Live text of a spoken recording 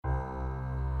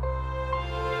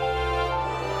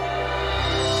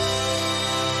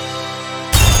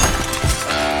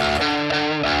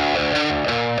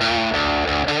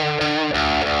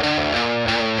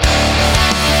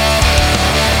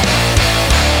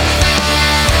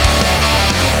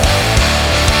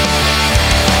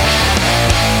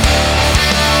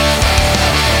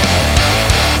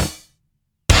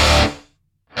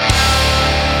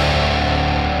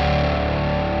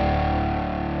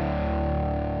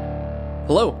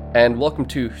Hello, and welcome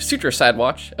to Sutra Side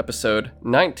Watch, episode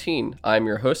 19. I'm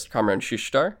your host, Kamran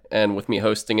Shushtar, and with me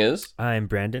hosting is... I'm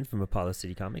Brandon from Apollo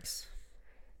City Comics.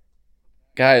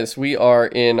 Guys, we are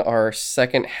in our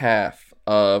second half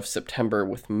of September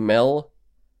with Mel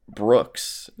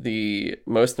Brooks, the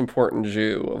most important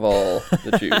Jew of all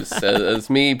the Jews. As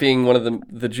me being one of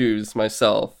the Jews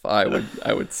myself, I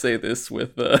would say this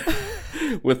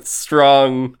with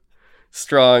strong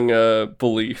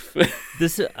belief.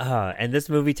 This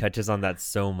movie touches on that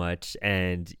so much.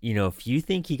 And if you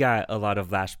think he got a lot of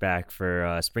flashback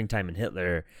for Springtime and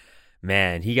Hitler,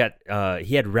 man, he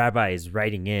had rabbis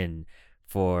writing in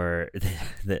for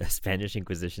the Spanish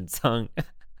Inquisition song. God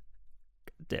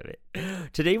damn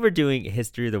it. Today we're doing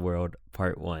History of the World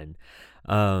Part 1.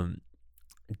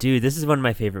 Dude, this is one of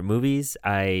my favorite movies.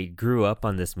 I grew up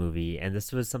on this movie, and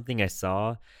this was something I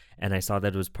saw, and I saw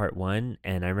that it was Part 1,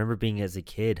 and I remember being as a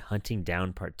kid hunting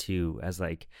down Part 2 as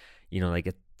like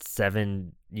a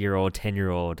 7-year-old,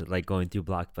 10-year-old, like going through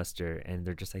Blockbuster, and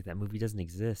they're just like, that movie doesn't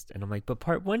exist. And I'm like, but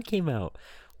Part 1 came out.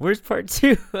 Where's Part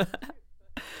 2?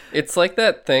 It's like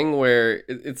that thing where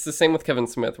it's the same with Kevin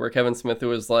Smith, where Kevin Smith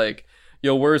was like,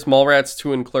 yo, where's Mallrats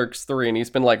 2 and Clerks 3? And he's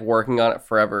been like working on it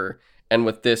forever. And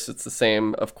with this, it's the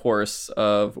same, of course,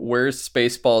 of where's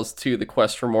Spaceballs 2, The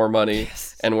Quest for More Money,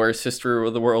 yes. And where's History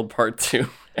of the World Part 2?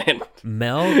 And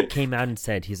Mel came out and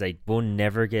said, he's like, we'll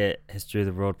never get History of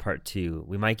the World Part 2.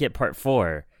 We might get Part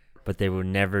 4, but there will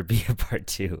never be a Part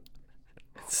 2.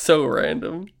 It's so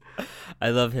random.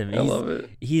 I love him. I love it.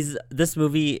 This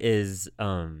movie is,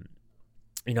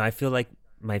 I feel like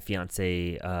my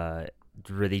fiance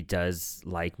really does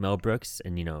like Mel Brooks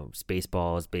and,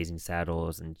 Spaceballs, Blazing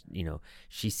Saddles, and,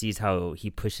 she sees how he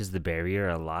pushes the barrier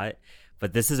a lot.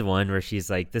 But this is one where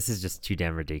she's like, this is just too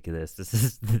damn ridiculous. This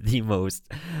is the most,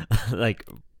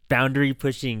 boundary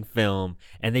pushing film.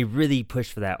 And they really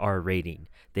push for that R rating.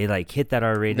 They, hit that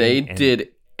R rating. They did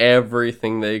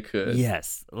everything they could.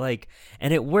 Yes,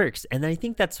 and it works. And I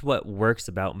think that's what works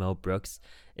about Mel Brooks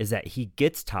is that he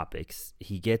gets topics.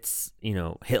 He gets,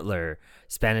 Hitler,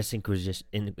 Spanish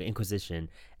Inquisition,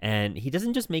 and he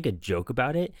doesn't just make a joke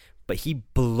about it, but he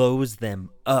blows them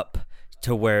up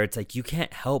to where it's like you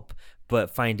can't help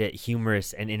but find it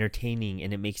humorous and entertaining,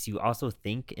 and it makes you also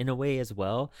think in a way as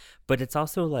well. But it's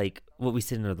also like what we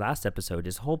said in the last episode,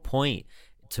 his whole point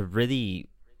to really,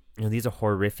 these are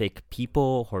horrific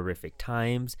people, horrific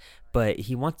times, but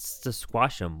he wants to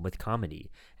squash them with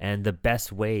comedy. And the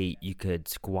best way you could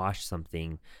squash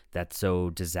something that's so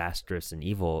disastrous and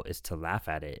evil is to laugh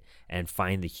at it and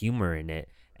find the humor in it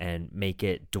and make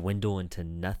it dwindle into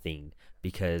nothing,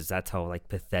 because that's how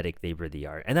pathetic they really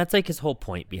are. And that's his whole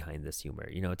point behind this humor.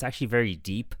 It's actually very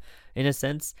deep in a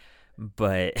sense,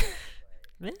 but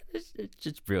man, it's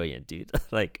just brilliant, dude.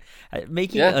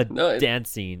 Making dance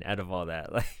scene out of all that,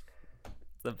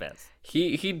 the best.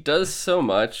 He does so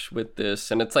much with this,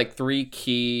 and it's three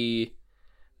key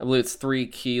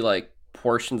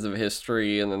portions of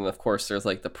history, and then of course there's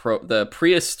the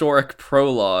prehistoric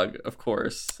prologue, of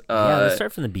course. Let's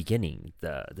start from the beginning,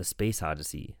 the Space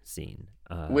Odyssey scene,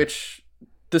 which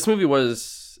this movie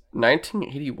was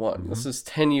 1981. Mm-hmm. This is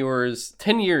 10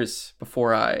 years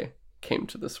before I came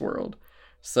to this world.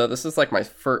 So this is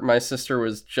my sister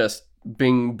was just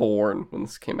being born when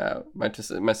this came out. My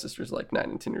sister's 9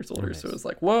 and 10 years older. Nice. So it was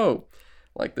whoa,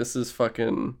 this is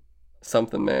fucking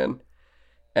something, man.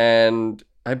 And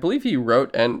I believe he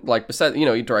wrote, and besides,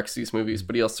 he directs these movies,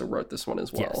 but he also wrote this one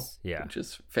as well. Yes, yeah. Which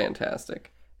is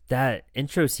fantastic. That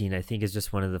intro scene, I think, is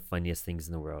just one of the funniest things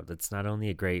in the world. It's not only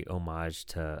a great homage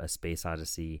to A Space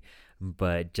Odyssey,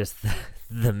 but just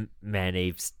the man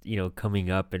apes,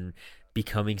 coming up and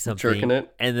becoming something, jerking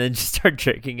it, and then just start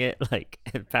jerking it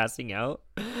and passing out.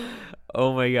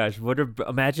 Oh my gosh,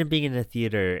 imagine being in a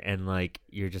theater and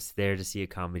you're just there to see a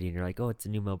comedy and you're like, oh, it's a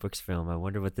new Mel Brooks film, I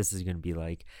wonder what this is going to be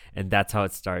like. And that's how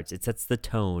it starts. It sets the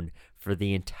tone for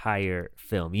the entire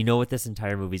film. You know what this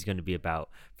entire movie is going to be about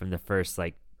from the first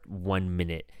 1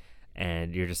 minute,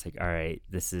 and you're just all right,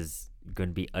 this is going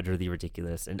to be utterly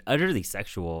ridiculous and utterly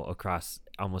sexual across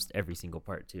almost every single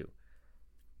part too.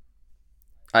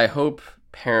 I hope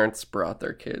parents brought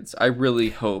their kids. I really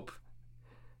hope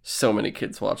so many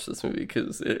kids watch this movie,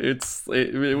 because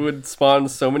it would spawn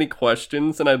so many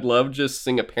questions, and I'd love just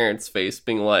seeing a parent's face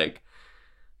being like,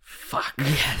 fuck,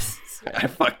 yes, I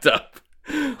fucked up.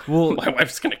 Well, my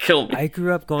wife's gonna kill me. I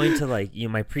grew up going to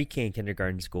my pre-K and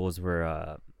kindergarten schools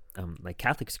were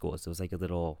Catholic schools. It was a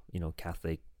little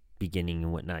Catholic beginning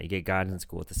and whatnot. You get God in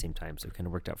school at the same time, so it kind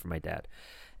of worked out for my dad.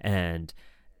 And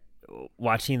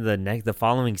watching the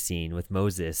following scene with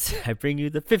Moses, I bring you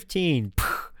the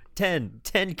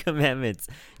 10 commandments.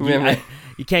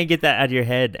 you can't get that out of your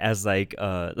head as like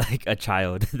a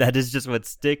child. That is just what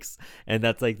sticks, and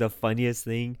that's like the funniest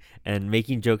thing. And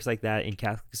making jokes like that in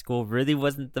Catholic school really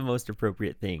wasn't the most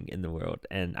appropriate thing in the world.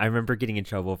 And I remember getting in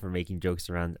trouble for making jokes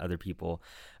around other people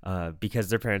because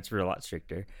their parents were a lot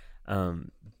stricter.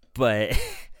 But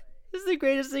it's the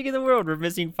greatest thing in the world. We're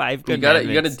missing 5 commandments.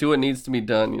 You gotta do what needs to be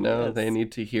done, you know? Yes. They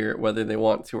need to hear it whether they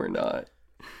want to or not.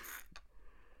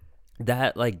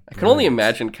 That like I can only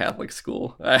imagine Catholic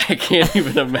school. I can't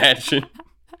even imagine.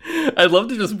 I'd love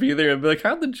to just be there and be like,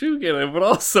 how'd the Jew get it? But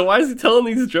also, why is he telling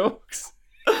these jokes?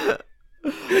 Oh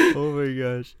my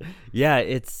gosh. Yeah,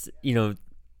 it's,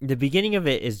 the beginning of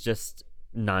it is just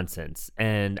nonsense.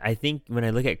 And I think when I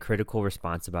look at critical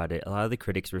response about it, a lot of the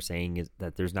critics were saying is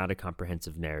that there's not a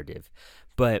comprehensive narrative.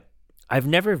 But I've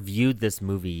never viewed this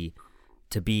movie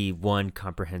to be one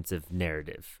comprehensive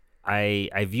narrative.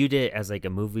 I viewed it as like a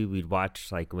movie we'd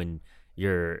watch like when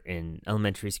you're in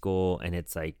elementary school, and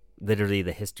it's like literally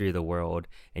the history of the world,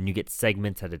 and you get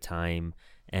segments at a time,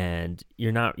 and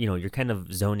you're not, you're kind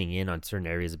of zoning in on certain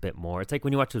areas a bit more. It's like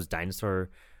when you watch those dinosaur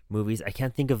movies. I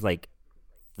can't think of like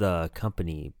the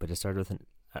company, but it started with an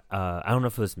I don't know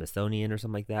if it was Smithsonian or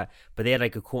something like that, but they had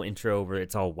like a cool intro where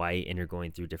it's all white and you're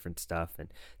going through different stuff, and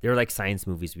they were like science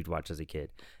movies we'd watch as a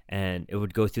kid, and it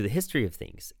would go through the history of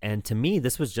things. And to me,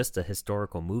 this was just a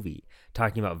historical movie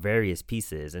talking about various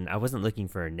pieces, and I wasn't looking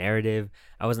for a narrative.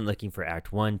 I wasn't looking for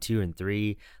act 1, 2, and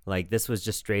 3. Like, this was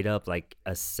just straight up like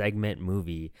a segment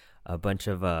movie, a bunch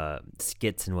of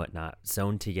skits and whatnot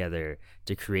sewn together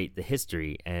to create the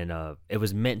history, and it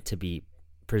was meant to be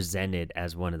presented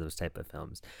as one of those type of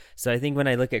films. So I think when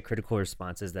I look at critical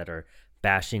responses that are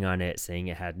bashing on it, saying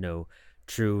it had no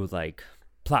true like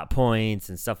plot points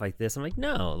and stuff like this, I'm like,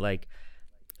 no, like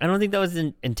I don't think that was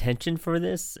an intention for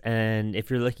this. And if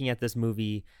you're looking at this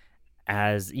movie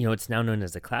as, it's now known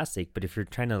as a classic, but if you're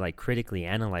trying to like critically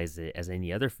analyze it as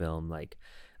any other film, like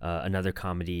another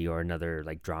comedy or another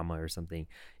like drama or something,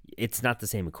 it's not the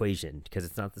same equation because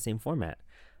it's not the same format.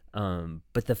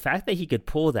 But the fact that he could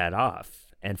pull that off,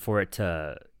 and for it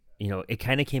to, it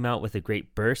kind of came out with a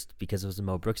great burst because it was a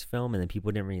Mel Brooks film, and then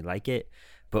people didn't really like it.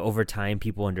 But over time,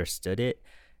 people understood it,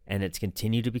 and it's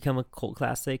continued to become a cult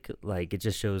classic. Like, it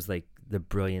just shows like the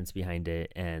brilliance behind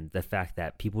it, and the fact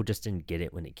that people just didn't get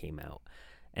it when it came out.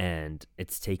 And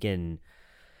it's taken,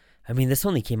 this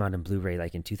only came out in Blu-ray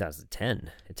like in 2010.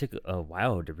 It took a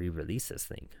while to re-release this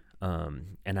thing.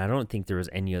 And I don't think there was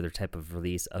any other type of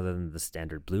release other than the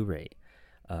standard Blu-ray.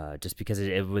 Just because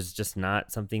it was just not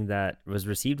something that was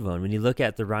received well. And when you look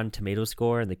at the Rotten Tomato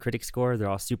score and the critic score, they're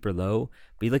all super low.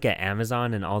 But you look at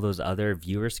Amazon and all those other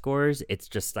viewer scores, it's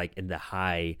just like in the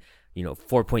high,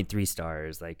 4.3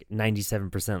 stars, like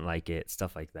 97% like it,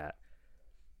 stuff like that.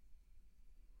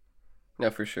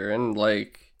 Yeah, for sure. And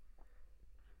like,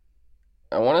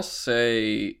 I want to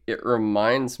say it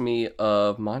reminds me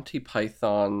of Monty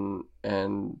Python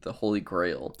and the Holy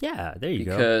Grail. Yeah, there you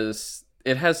go. Because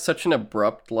it has such an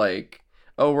abrupt, like,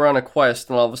 oh, we're on a quest,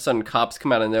 and all of a sudden cops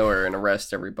come out of nowhere and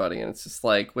arrest everybody, and it's just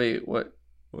like, wait,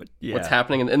 what's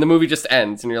happening? And the movie just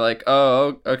ends, and you're like,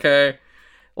 oh, okay.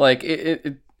 Like,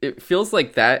 it feels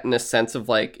like that in a sense of,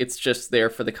 like, it's just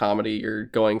there for the comedy. You're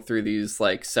going through these,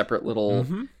 like, separate little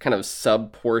kind of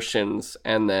sub-portions,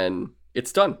 and then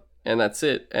it's done. And that's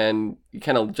it. And you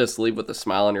kind of just leave with a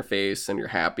smile on your face, and you're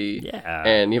happy. Yeah.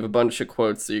 And you have a bunch of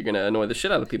quotes that you're going to annoy the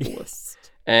shit out of people with.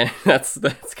 And that's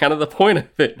kind of the point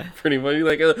of it, pretty much.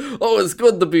 Like, oh, it's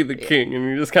good to be the king, and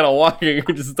you're just kind of walking, and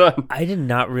you're just done. I did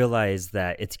not realize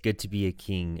that "It's good to be a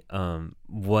king"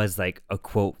 was like a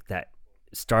quote that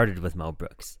started with Mel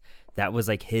Brooks. That was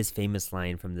like his famous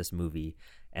line from this movie,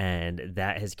 and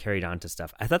that has carried on to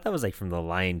stuff. I thought that was like from The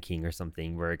Lion King or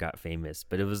something where it got famous,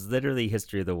 but it was literally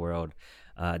history of the world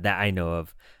that I know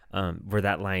of, where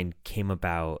that line came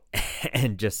about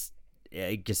and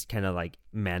it just kind of like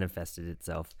manifested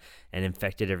itself and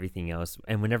infected everything else.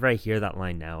 And whenever I hear that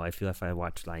line now, I feel if I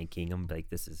watch Lion King, I'm like,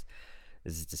 this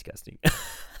is disgusting.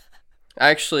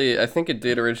 Actually, I think it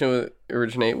did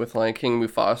originate with Lion King.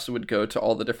 Mufasa would go to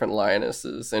all the different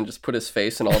lionesses and just put his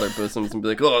face in all their bosoms and be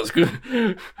like, oh, it's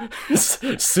good.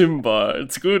 Simba,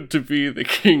 it's good to be the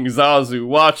king. Zazu,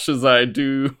 watch as I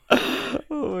do.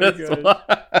 Oh my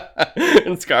god.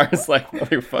 And Scar's like,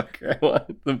 motherfucker, I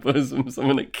want the bosoms. I'm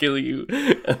going to kill you.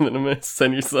 And then I'm going to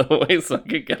send your son away so I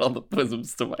can get all the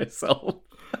bosoms to myself.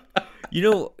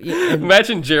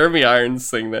 Imagine Jeremy Irons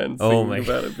sing that and sing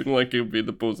about it, being like, it would be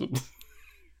the bosoms.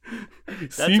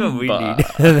 That's Simba. What we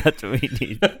need. That's what we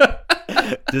need.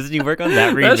 Doesn't he work on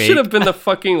that remake? That should have been the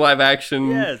fucking live action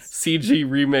CG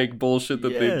remake bullshit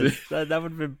that they did.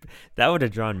 That would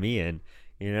have drawn me in,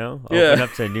 open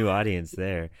up to a new audience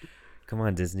there. Come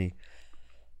on, Disney.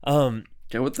 Um,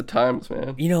 Get with the times,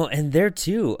 man. and there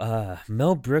too,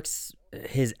 Mel Brooks,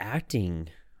 his acting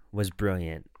was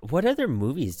brilliant. What other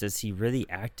movies does he really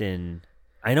act in?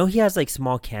 I know he has like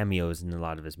small cameos in a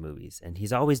lot of his movies, and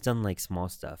he's always done like small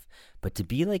stuff. But to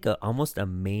be like almost a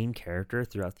main character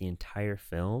throughout the entire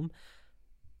film,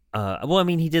 well, I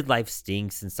mean, he did Life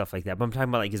Stinks and stuff like that. But I'm talking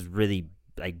about like his really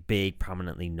like big,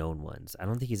 prominently known ones. I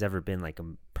don't think he's ever been like a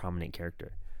prominent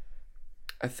character.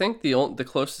 I think the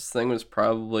closest thing was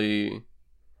probably,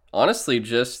 honestly,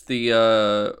 just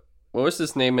the what was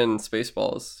his name in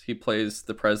Spaceballs? He plays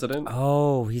the president.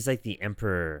 Oh, he's like the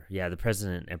emperor. Yeah, the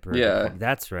president emperor. Yeah,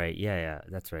 That's right. Yeah,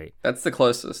 that's right. that's the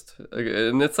closest,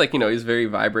 and it's like he's very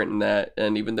vibrant in that.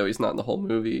 And even though he's not in the whole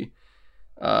movie,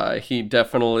 he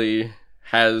definitely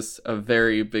has a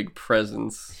very big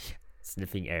presence.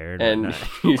 Sniffing air And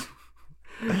whatnot.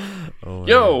 Oh,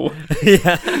 yo,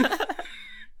 yeah.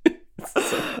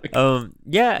 so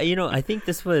Yeah, I think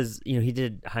this was, he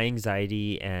did High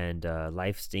Anxiety and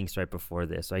Life Stinks right before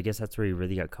this. So I guess that's where he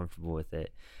really got comfortable with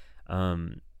it.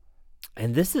 And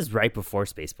this is right before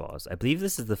Spaceballs. I believe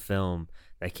this is the film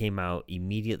that came out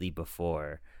immediately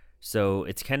before. So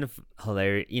it's kind of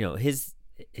hilarious.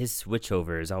 His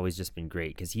switchover has always just been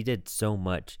great because he did so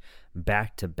much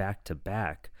back to back to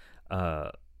back.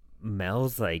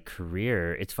 Mel's like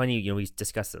career, it's funny, we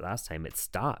discussed it last time, it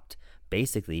stopped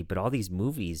basically, but all these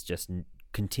movies just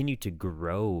continue to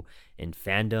grow in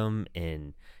fandom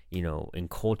and in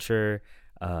culture.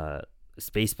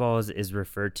 Spaceballs is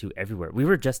referred to everywhere. We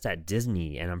were just at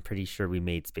Disney and I'm pretty sure we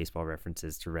made Spaceball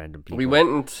references to random people. we went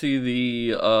into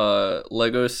the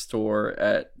Lego store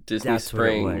at Disney That's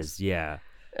Springs. what it was. Yeah.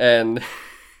 And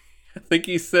I think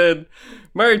he said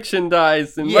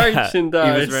merchandise and He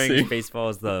merchandise. was wearing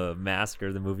Spaceballs, the mask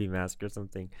or the movie mask or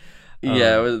something.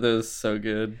 Yeah, that was so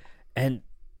good. And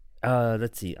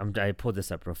let's see, I pulled this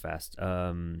up real fast.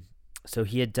 So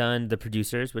he had done The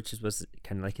Producers, which was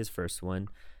kind of like his first one,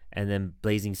 and then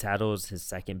Blazing Saddles, his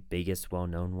second biggest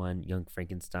well-known one, Young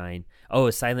Frankenstein. Oh,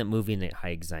 a silent movie and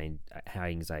High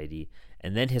Anxiety,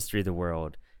 and then History of the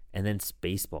World, and then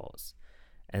Spaceballs.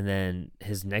 And then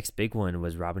his next big one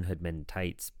was Robin Hood Men in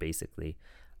Tights, basically.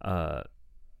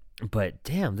 But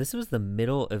damn, this was the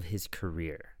middle of his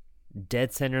career.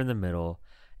 Dead center in the middle.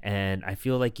 And I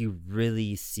feel like you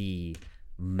really see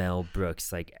Mel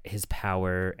Brooks, like his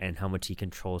power and how much he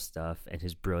controls stuff and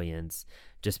his brilliance.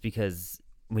 Just because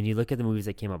when you look at the movies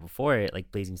that came out before it,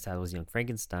 like Blazing Saddles, Young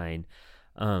Frankenstein,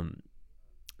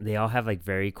 they all have like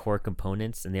very core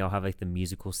components, and they all have like the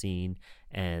musical scene,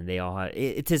 and they all have,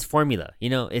 it's his formula.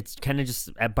 It's kind of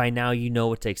just by now you know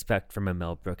what to expect from a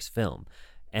Mel Brooks film,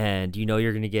 and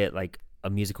you're gonna get like a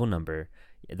musical number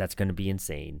that's going to be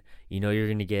insane. You're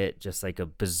going to get just like a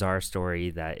bizarre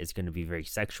story that is going to be very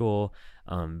sexual,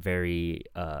 very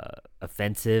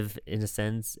offensive in a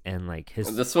sense, and like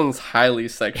this one's highly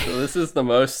sexual. This is the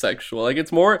most sexual. Like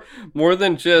it's more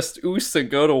than just Usa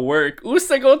go to work.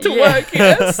 Usa go to work.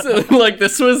 Yes. Like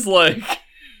this was like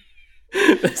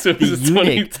this was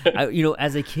the eunuch.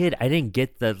 As a kid, I didn't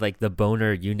get the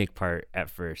boner eunuch part at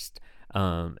first.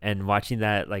 And watching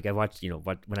that, like I watched,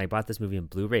 when I bought this movie in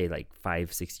Blu-ray like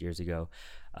 5-6 years ago,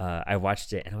 I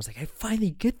watched it and I was like, I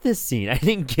finally get this scene. I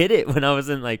didn't get it when I was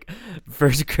in like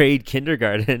first grade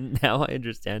kindergarten. Now I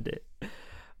understand it.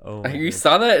 Oh, you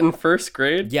saw that in first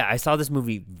grade? Yeah, I saw this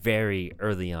movie very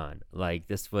early on. Like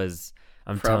this was,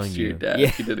 I'm Props telling to you, your dad.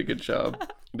 yeah. He did a good job.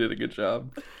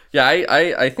 Yeah,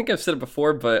 I think I've said it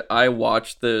before, but I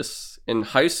watched this in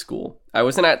high school. I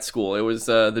wasn't at school. It was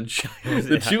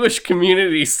the Jewish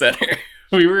Community Center.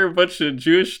 We were a bunch of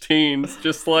Jewish teens,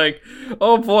 just like,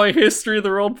 oh boy, History of the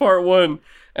World Part 1,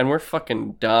 and we're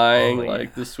fucking dying.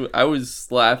 Like this, I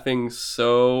was laughing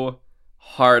so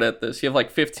hard at this. You have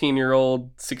like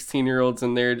 15-year-old, 16-year-olds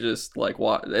in there, just like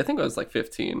what? I think I was like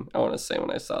 15. I want to say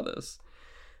when I saw this,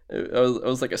 I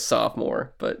was like a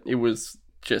sophomore, but it was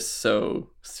just so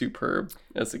superb.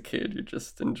 As a kid, you're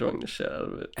just enjoying the shit out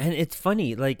of it. And it's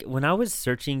funny, like when I was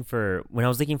looking for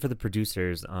The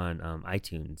Producers on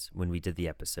iTunes when we did the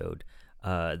episode,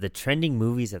 the trending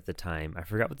movies at the time, I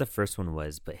forgot what the first one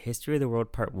was, but History of the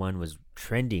World Part 1 was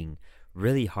trending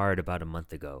really hard about a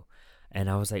month ago. And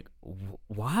I was like,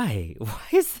 why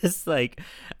is this like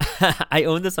I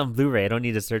own this on Blu-ray, I don't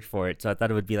need to search for it, so I thought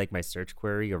it would be like my search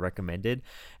query or recommended,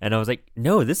 and I was like,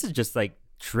 no, this is just like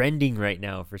trending right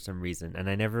now for some reason. And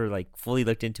I never like fully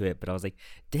looked into it, but I was like,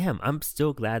 damn, I'm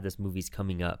still glad this movie's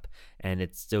coming up and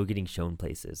it's still getting shown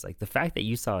places. Like the fact that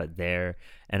you saw it there,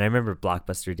 and I remember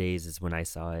Blockbuster days is when I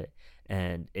saw it,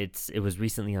 and it was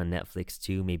recently on Netflix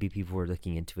too. Maybe people were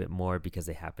looking into it more because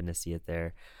they happened to see it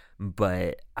there.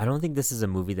 but I don't think this is a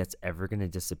movie that's ever going to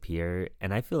disappear.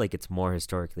 And I feel like it's more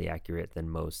historically accurate than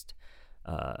most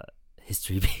uh,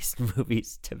 history-based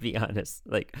movies, to be honest.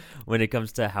 Like when it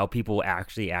comes to how people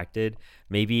actually acted,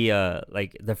 maybe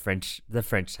like the French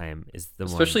time is the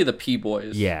Especially one. the P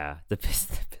boys. Yeah, the piss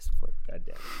boy.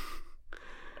 Goddamn.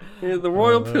 Yeah, the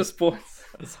royal piss boys.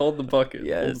 Let's hold the bucket.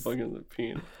 Yes. Hold the bucket of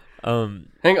peeing. It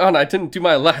Hang on, I didn't do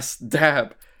my last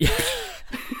dab.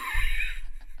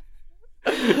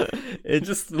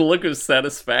 Just the look of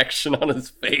satisfaction on his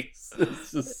face.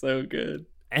 It's just so good.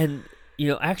 and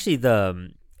actually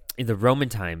the in the Roman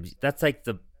times, that's like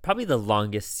the probably the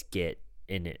longest skit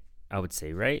in it, I would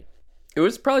say, right? It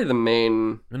was probably the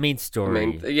main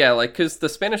story. yeah, like because the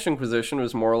Spanish Inquisition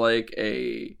was more like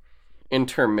a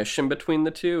intermission between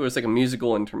the two. It was like a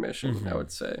musical intermission, I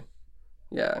would say.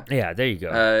 Yeah. Yeah, there you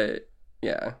go.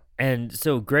 Yeah. And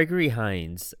so Gregory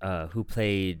Hines, who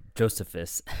played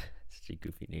Josephus, such a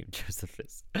goofy name,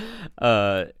 Josephus.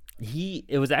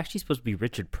 It was actually supposed to be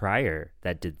Richard Pryor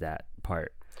that did that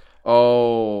part.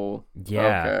 Oh.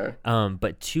 Yeah. Okay.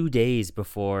 But 2 days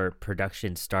before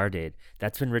production started,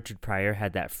 that's when Richard Pryor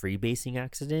had that freebasing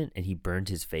accident and he burned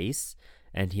his face,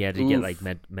 and he had to get like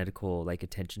medical like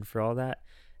attention for all that.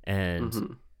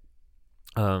 And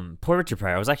poor Richard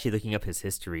Pryor. I was actually looking up his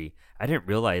history. I didn't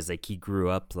realize like he grew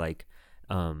up like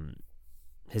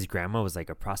his grandma was like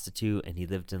a prostitute, and he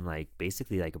lived in like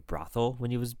basically like a brothel when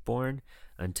he was born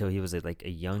until he was like a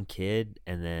young kid,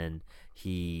 and then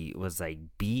he was like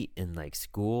beat in like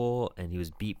school, and he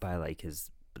was beat by like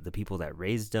the people that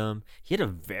raised him. He had a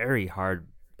very hard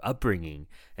upbringing,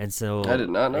 and so I did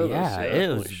not know yeah, this. Yeah,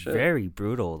 it was very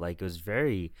brutal. Like it was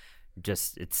very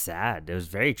it's sad. It was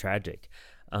very tragic.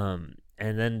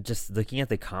 And then just looking at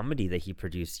the comedy that he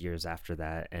produced years after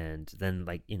that, and then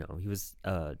like he was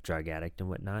a drug addict and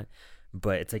whatnot,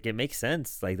 but it's like it makes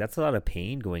sense. Like that's a lot of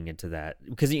pain going into that,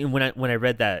 because when I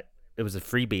read that it was a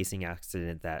freebasing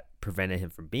accident that prevented him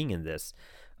from being in this,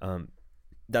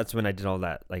 that's when I did all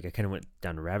that. Like I kind of went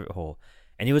down a rabbit hole,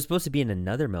 and he was supposed to be in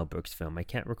another Mel Brooks film. I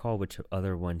can't recall which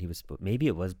other one he was. Maybe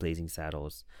it was Blazing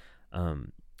Saddles.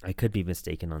 I could be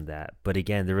mistaken on that, but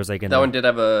again, there was like that one did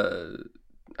have a.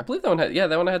 I believe that one had. Yeah,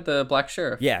 that one had the black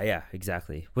sheriff. Yeah,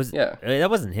 exactly. Yeah, that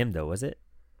wasn't him though, was it?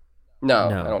 No,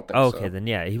 I don't think so. Okay, then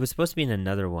yeah, he was supposed to be in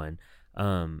another one.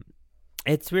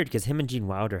 It's weird because him and Gene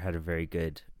Wilder had a very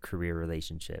good career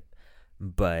relationship,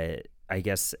 but I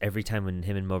guess every time when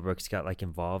him and Mel Brooks got like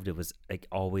involved, it was like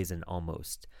always an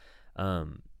almost. I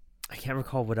can't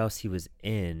recall what else he was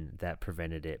in that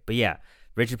prevented it, but yeah,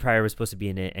 Richard Pryor was supposed to be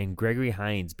in it, and Gregory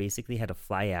Hines basically had to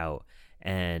fly out,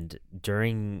 and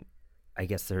during I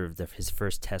guess his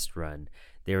first test run,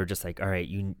 they were just like, all right,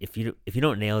 if you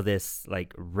don't nail this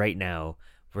like right now,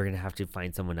 we're gonna have to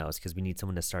find someone else because we need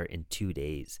someone to start in 2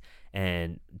 days.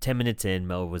 And 10 minutes in,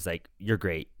 Mel was like, you're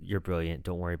great, you're brilliant,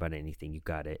 don't worry about anything, you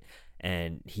got it.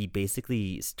 And he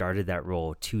basically started that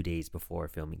role 2 days before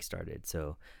filming started.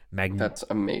 So that's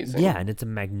amazing. Yeah, and it's a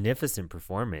magnificent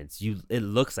performance. It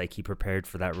looks like he prepared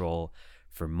for that role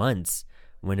for months,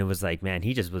 when it was like, man,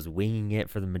 he just was winging it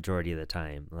for the majority of the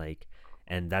time. Like,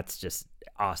 and that's just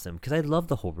awesome because I love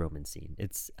the whole Roman scene.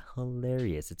 It's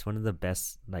hilarious. It's one of the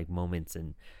best like moments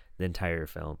in the entire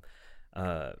film.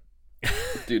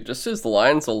 Dude, just his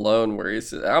lines alone where he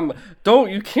says,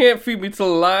 you can't feed me to the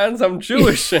lions, I'm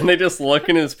Jewish. And they just look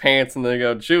in his pants and they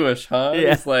go, Jewish, huh?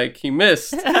 Yeah. It's like, he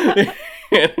missed.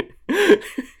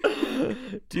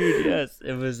 Dude, yes.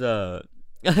 It was,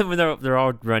 when they're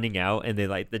all running out and they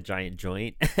light the giant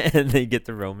joint and they get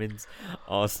the Romans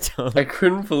all stoned. I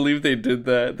couldn't believe they did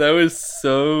that. That was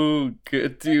so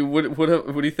good, dude. What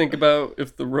do you think about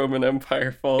if the Roman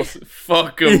Empire falls?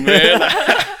 Fuck them, man.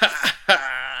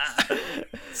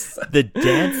 The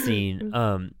dance scene.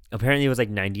 Apparently it was like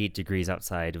 98 degrees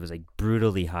outside. It was like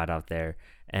brutally hot out there,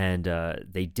 and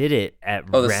they did it at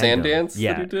the sand dance.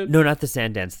 Yeah, that he did? No, not the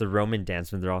sand dance. The Roman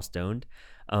dance when they're all stoned.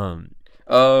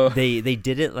 They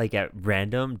did it like at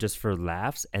random just for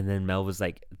laughs, and then Mel was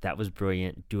like, that was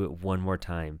brilliant, do it one more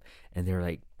time. And they were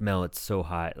like, Mel, it's so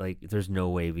hot, like there's no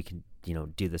way we can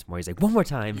do this more. He's like, one more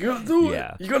time, you gotta do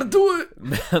it. You gotta do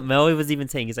it. Mel was even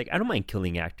saying, he's like, I don't mind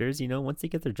killing actors, once they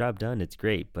get their job done, it's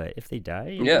great, but if they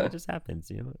die, it just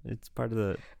happens, it's part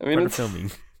of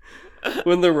filming.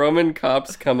 When the Roman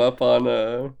cops come up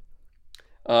on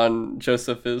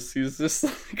Josephus, he's just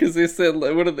because they said,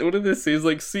 what did they say? He's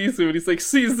like, seize him, and he's like,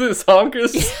 seize this,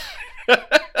 honkus.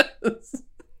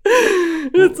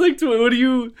 It's like, it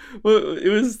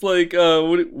was like,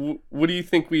 what do you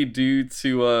think we do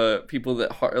to people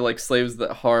that like slaves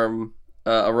that harm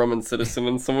a Roman citizen?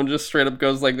 And someone just straight up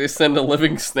goes like, they send a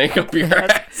living snake up your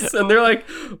ass, and they're like,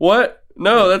 what?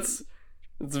 no, it's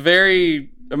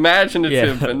very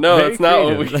imaginative, Yeah, but no, very that's not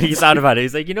what creative. we Like, he thought about it.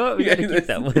 He's like, you know what? We Yeah, gotta keep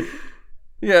that one.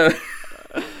 Yeah.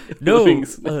 No, Living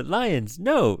snake. lions.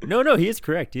 No, no, no. He is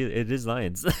correct. It is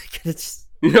lions. Like, it's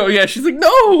Yeah, she's like,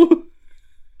 no.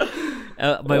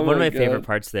 Oh one of my my God. favorite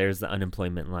parts there is the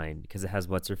unemployment line because it has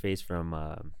what's her face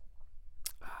from.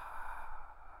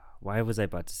 Why was I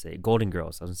about to say Golden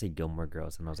Girls? I was gonna say Gilmore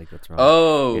Girls, and I was like, that's wrong.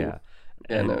 Oh. Yeah.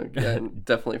 Yeah, no, And- yeah,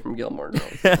 definitely from Gilmore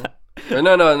Girls. Or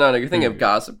no, you're thinking of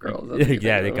Gossip Girls. That's what you're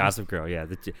Yeah, the thinking of. Gossip Girl. Yeah,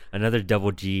 another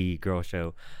double G girl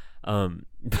show.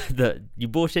 You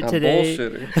bullshit I'm today.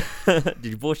 bullshitter.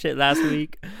 Did you bullshit last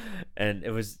week? And it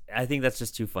was. I think that's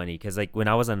just too funny because like when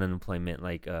I was on unemployment,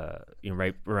 like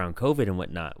right around COVID and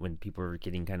whatnot, when people were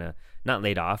getting kind of not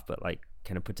laid off, but like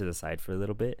kind of put to the side for a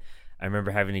little bit. I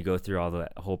remember having to go through all the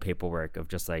whole paperwork of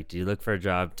just like, do you look for a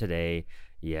job today?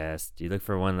 Yes. Do you look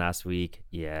for one last week?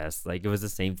 Yes. Like it was the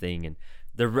same thing. And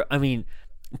I mean,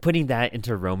 putting that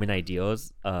into Roman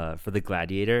ideals for the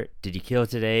gladiator. Did you kill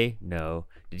today? No.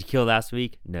 Did you kill last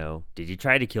week? No. Did you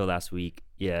try to kill last week?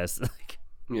 Yes. Like,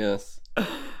 Yes.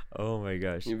 oh my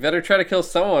gosh. You better try to kill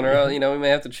someone, or else, we may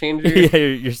have to change your.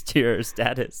 Yeah, your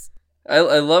status.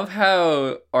 I love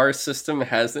how our system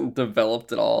hasn't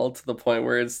developed at all to the point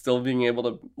where it's still being able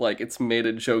to, like, it's made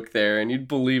a joke there and you'd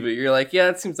believe it. You're like, yeah,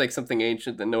 it seems like something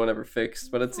ancient that no one ever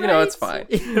fixed, but it's, it's fine.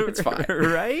 It's fine.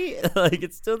 Right? Like,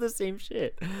 it's still the same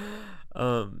shit.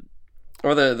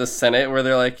 Or the Senate, where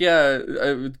they're like, yeah,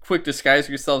 quick, disguise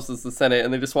yourselves as the Senate,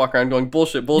 and they just walk around going,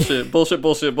 bullshit, bullshit, bullshit,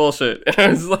 bullshit, bullshit. And I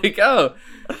was like, oh,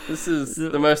 this is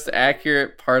the most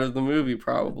accurate part of the movie,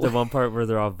 probably. The one part where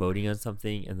they're all voting on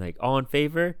something and like, all in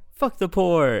favor? Fuck the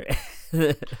poor.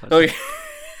 Oh, yeah.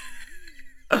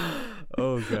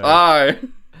 Oh, God. Aye.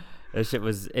 That shit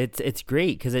was, it's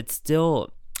great because it's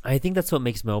still, I think that's what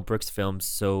makes Mel Brooks films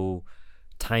so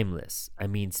timeless. I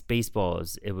mean,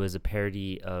 Spaceballs, it was a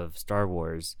parody of Star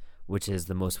Wars, which is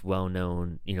the most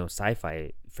well-known,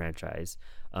 sci-fi franchise.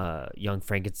 Young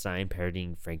Frankenstein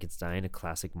parodying Frankenstein, a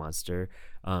classic monster.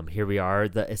 Here we are,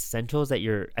 the essentials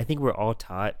that I think we're all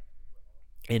taught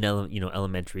in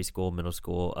elementary school, middle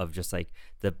school, of just like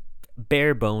the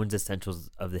bare bones essentials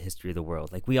of the history of the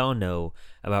world. Like we all know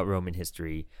about Roman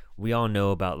history. We all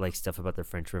know about like stuff about the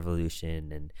French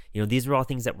Revolution, and these were all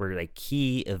things that were like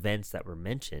key events that were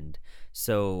mentioned.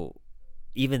 So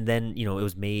even then, it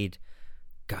was made,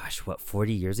 gosh, what,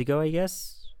 40 years ago, I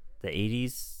guess, the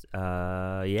 80s.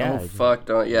 Yeah. Oh fuck!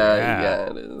 Don't.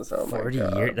 Yeah. It is. Oh 40 my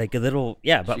God. years, like a little,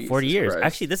 yeah, about Jesus 40 years. Christ.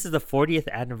 Actually, this is the 40th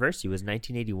anniversary. It was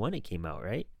 1981. It came out,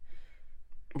 right?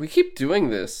 We keep doing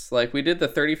this. Like, we did the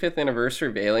 35th anniversary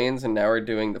of Aliens, and now we're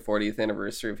doing the 40th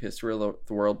anniversary of History of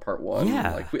the World Part 1.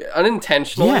 Yeah. Like,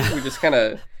 unintentionally, Yeah. we just kind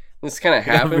of... This kind of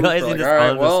happened. realizing We're like, this all all right,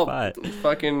 on the well, spot.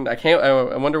 fucking...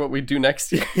 I wonder what we do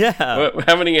next year. Yeah.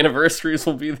 How many anniversaries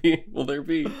will there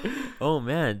be? Oh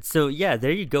man. So yeah,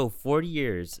 there you go. 40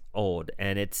 years old,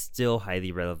 and it's still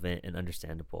highly relevant and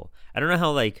understandable. I don't know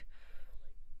how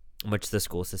much the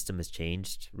school system has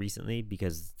changed recently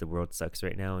because the world sucks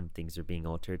right now and things are being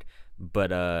altered.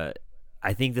 But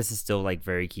I think this is still like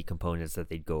very key components that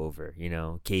they'd go over,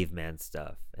 caveman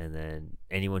stuff. And then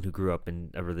anyone who grew up in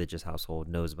a religious household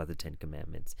knows about the 10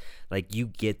 Commandments. Like you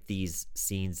get these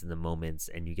scenes and the moments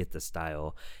and you get the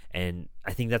style. And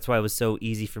I think that's why it was so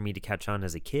easy for me to catch on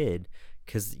as a kid,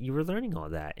 because you were learning all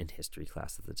that in history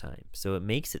class at the time. So it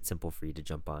makes it simple for you to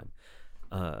jump on.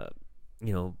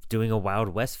 Doing a Wild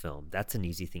West film, that's an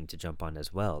easy thing to jump on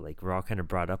as well. Like we're all kind of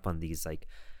brought up on these like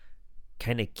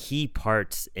kind of key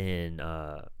parts in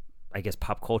I guess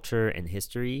pop culture and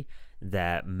history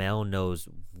that Mel knows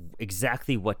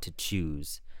exactly what to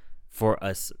choose for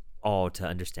us all to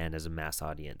understand as a mass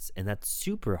audience, and that's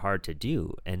super hard to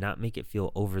do and not make it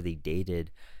feel overly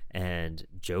dated and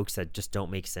jokes that just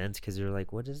don't make sense because you're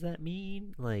like, what does that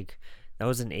mean? Like that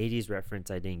was an 80s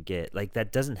reference I didn't get. Like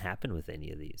that doesn't happen with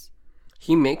any of these.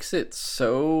 He makes it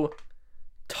so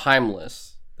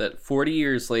timeless that 40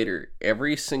 years later,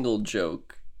 every single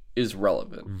joke is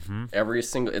relevant.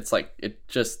 Mm-hmm. It's like,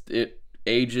 it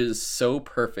ages so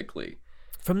perfectly.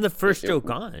 From the first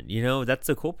joke on, that's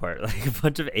the cool part. Like a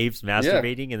bunch of apes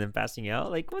masturbating and then passing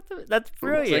out. Like that's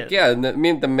brilliant. It's like, yeah, and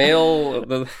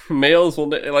the males will,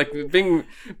 like,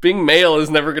 being male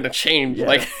is never going to change. Yeah.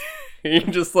 Like, you're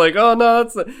just like, oh no,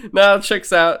 it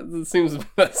checks out. That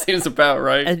seems about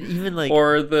right. And even like,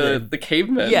 or the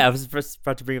cavemen. Yeah, I was first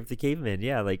about to bring up the caveman.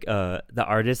 Yeah, like the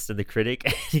artist and the critic.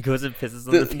 He goes and pisses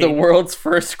on the the painting. world's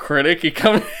first critic. He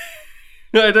comes.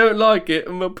 I don't like it.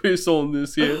 I'm gonna piss on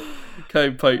this here. Kai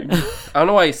Payton. I don't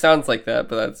know why he sounds like that,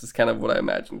 but that's just kind of what I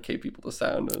imagine K people to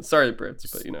sound. Sorry,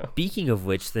 Brits, but you know. Speaking of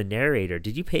which, the narrator.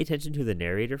 Did you pay attention to who the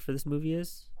narrator for this movie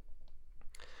is?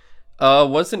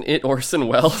 Wasn't it Orson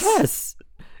Welles? Yes.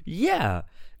 Yeah.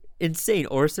 Insane.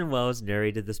 Orson Welles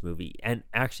narrated this movie, and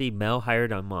actually Mel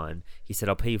hired him on. He said,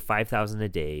 "I'll pay you $5,000 a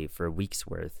day for a week's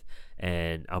worth,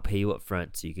 and I'll pay you up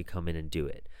front so you could come in and do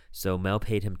it." So Mel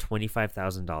paid him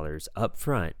 $25,000 up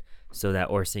front so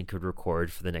that Orson could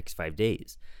record for the next 5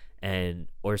 days. And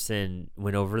Orson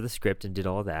went over the script and did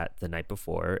all that the night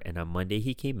before, and on Monday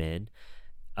he came in.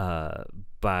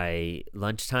 By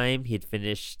lunchtime, he had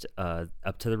finished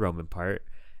up to the Roman part.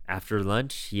 After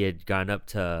lunch, he had gone up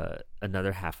to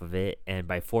another half of it, and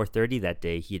by 4:30 that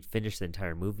day, he had finished the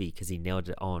entire movie because he nailed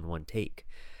it all in one take.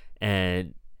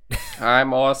 And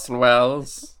I'm Orson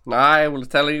Welles, and I will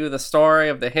tell you the story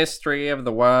of the history of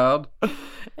the world,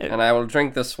 and I will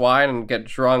drink this wine and get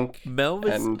drunk. Mel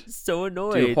was and so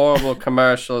annoyed. do horrible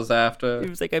commercials after. He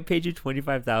was like, "I paid you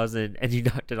 $25,000, and you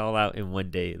knocked it all out in one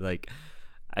day." Like,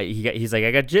 he's like,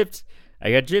 I got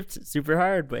gypped super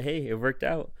hard, but hey, it worked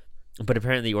out. But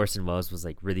apparently Orson Welles was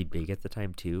like really big at the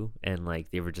time too, and like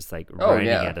they were just like running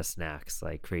out of snacks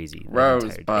like crazy.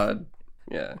 Rosebud.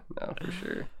 Yeah, no, for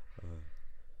sure.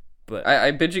 But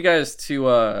I bid you guys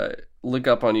to look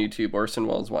up on YouTube Orson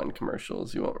Welles wine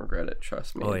commercials. You won't regret it,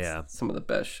 trust me. It's some of the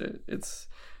best shit. It's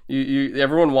you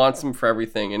everyone wants him for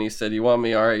everything, and he said, "You want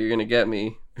me? All right, you're gonna get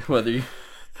me. Whether you're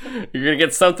gonna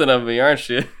get something of me, aren't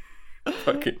you?"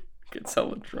 Fucking gets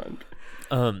hella drunk.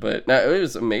 But no, it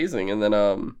was amazing. And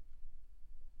then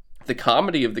the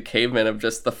comedy of the cavemen, of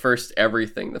just the first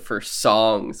everything, the first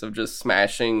songs of just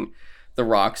smashing the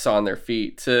rocks on their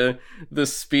feet, to the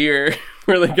spear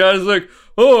where the guy's like,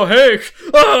 "Oh, hey,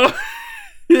 oh,"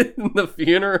 in the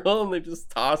funeral, and they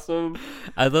just toss him.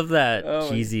 I love that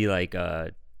cheesy like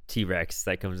T-Rex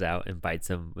that comes out and bites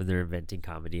him when they're inventing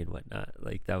comedy and whatnot.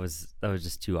 Like that was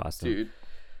just too awesome. Dude,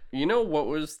 you know what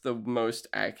was the most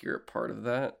accurate part of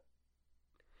that?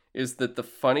 Is that the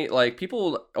funny, like,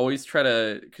 people always try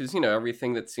to, because, you know,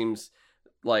 everything that seems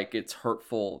like it's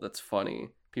hurtful that's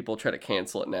funny, people try to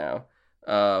cancel it now.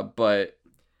 But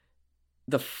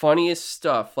the funniest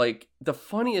stuff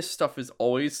is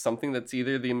always something that's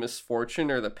either the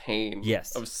misfortune or the pain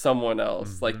of someone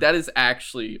else. Mm-hmm. Like, that is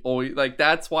actually always, like,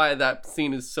 that's why that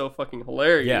scene is so fucking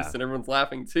hilarious and everyone's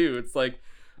laughing too. It's like,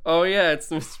 oh yeah, it's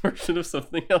the misfortune of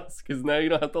something else, because now you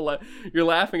don't have to laugh. You're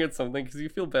laughing at something because you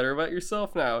feel better about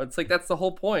yourself now. It's like, that's the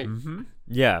whole point. Mm-hmm.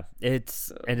 Yeah,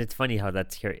 it's funny how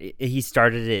that's here. He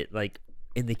started it like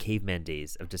in the caveman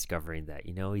days of discovering that,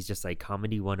 you know, he's just like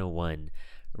comedy 101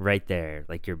 right there,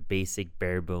 like your basic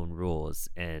bare bone rules,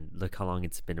 and look how long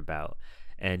it's been about.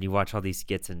 And you watch all these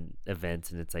skits and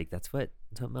events, and it's like that's what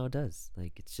Mel does.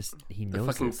 Like, it's just, he knows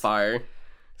the fucking this. fire,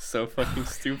 so fucking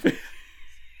stupid.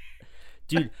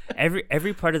 Dude,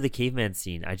 every part of the caveman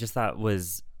scene I just thought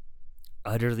was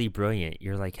utterly brilliant.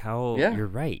 You're like, you're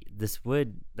right.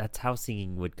 That's how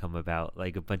singing would come about.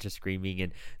 Like a bunch of screaming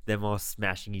and them all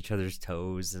smashing each other's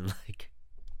toes, and like,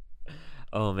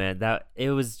 oh man,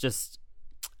 it was just,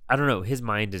 I don't know. His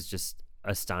mind is just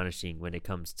astonishing when it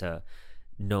comes to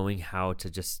knowing how to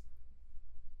just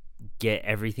get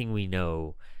everything we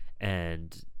know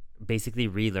and basically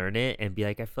relearn it and be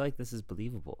like, I feel like this is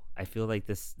believable. I feel like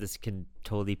this can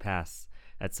totally pass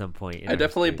at some point. I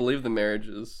definitely believe the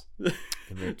marriages.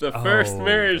 The first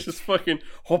marriage is fucking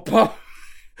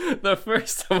the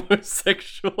first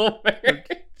homosexual marriage.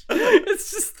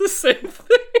 It's just the same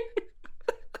thing.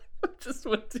 Just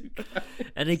with two guys.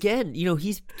 And again, you know,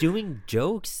 he's doing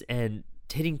jokes and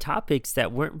hitting topics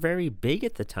that weren't very big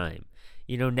at the time.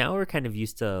 You know, now we're kind of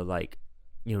used to like,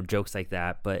 you know, jokes like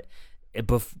that, but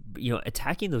you know,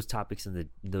 attacking those topics in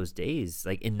those days,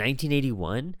 like in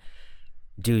 1981,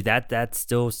 dude, that's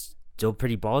still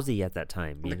pretty ballsy at that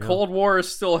time. The Cold War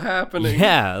is still happening.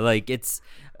 Yeah, like I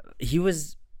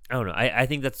don't know. I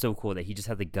think that's so cool that he just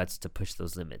had the guts to push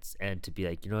those limits and to be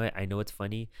like, you know what? I know it's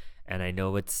funny, and I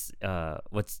know what's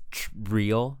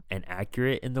real and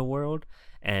accurate in the world,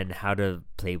 and how to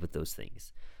play with those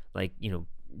things. Like, you know,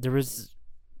 there was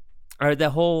that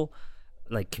whole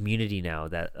like community now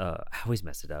that I always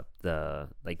mess it up. The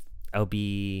like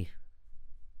LB,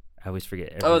 I always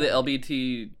forget. Oh, the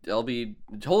LB.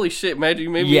 Holy shit, man! You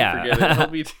made me forget it.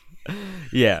 LBT.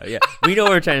 Yeah. We know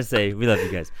what we're trying to say. We love you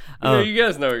guys. You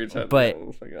guys know what you're trying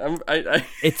to say. But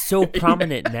it's so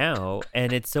prominent now,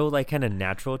 and it's so like kind of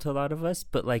natural to a lot of us.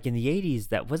 But like in the 80s,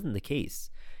 that wasn't the case.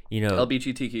 You know,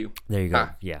 LGBTQ. There you go.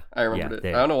 Yeah, I remembered it.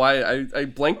 There. I don't know why I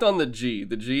blanked on the G.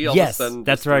 The G all of a sudden.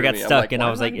 That's where I got stuck, and I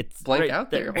was like, "It's blank right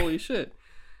out there." Holy shit!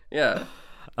 Yeah.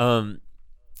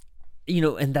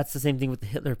 And that's the same thing with the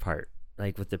Hitler part,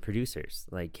 like with the producers,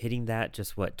 like hitting that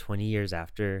just 20 years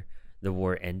after the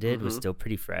war ended was still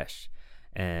pretty fresh.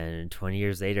 And 20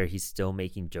 years later, he's still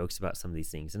making jokes about some of these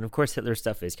things. And of course, Hitler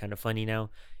stuff is kind of funny now.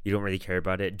 You don't really care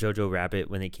about it. Jojo Rabbit,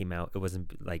 when it came out, it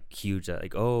wasn't like huge,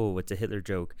 like, oh, it's a Hitler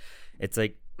joke. It's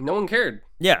like, no one cared.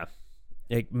 Yeah.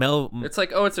 Like Mel. It's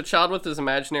like, oh, it's a child with his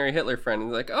imaginary Hitler friend.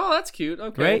 And like, oh, that's cute.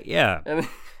 Okay. Right? Yeah. And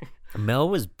Mel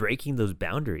was breaking those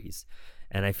boundaries.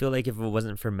 And I feel like if it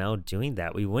wasn't for Mel doing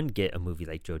that, we wouldn't get a movie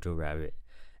like Jojo Rabbit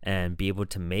and be able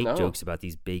to make jokes about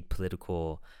these big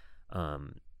political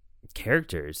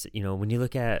characters. When you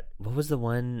look at, what was the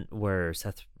one where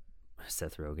Seth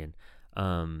Rogen,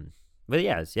 but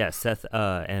yeah, Seth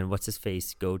and what's his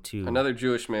face go to another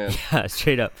Jewish man. Yeah,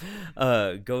 straight up.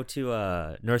 Go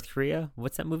to North Korea.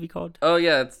 What's that movie called? Oh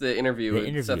yeah, it's The Interview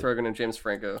with Seth Rogen and James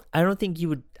Franco. I don't think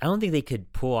they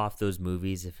could pull off those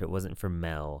movies if it wasn't for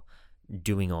Mel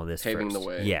doing all this paving first. the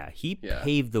way. Yeah, he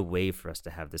paved the way for us to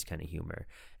have this kind of humor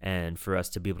and for us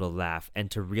to be able to laugh and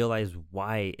to realize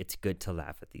why it's good to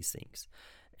laugh at these things.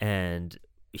 And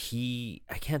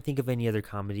I can't think of any other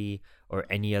comedy or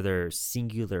any other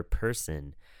singular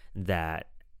person that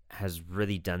has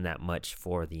really done that much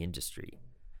for the industry.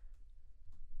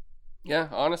 Yeah,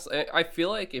 honestly, I feel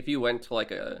like if you went to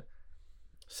like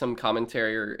some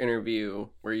commentary or interview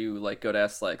where you like go to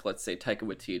ask, like, let's say Taika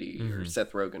Waititi or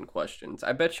Seth Rogen questions,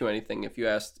 I bet you anything if you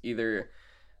asked either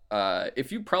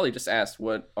if you probably just asked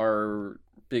what are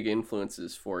big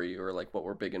influences for you or like what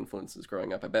were big influences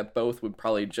growing up, I bet both would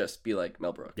probably just be like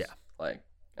Mel Brooks. Yeah, like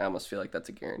I almost feel like that's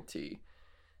a guarantee.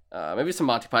 Maybe some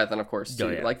Monty Python, of course, too. Oh,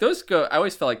 yeah. Like those go, I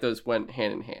always felt like those went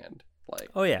hand in hand. Like,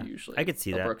 oh yeah, usually I could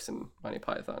see Mel that. Brooks and Monty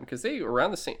Python, because they were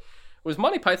around the same. Was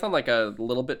Monty Python like a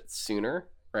little bit sooner,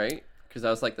 right? Because that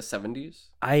was like the 70s.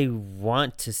 I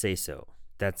want to say so.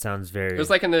 That sounds very. It was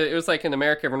like in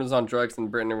America, everyone was on drugs, and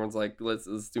in Britain, everyone's like,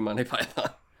 let's do Monty Python.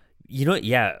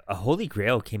 Yeah, A Holy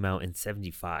Grail came out in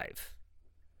 75.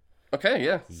 Okay,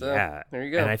 yeah. So, yeah. There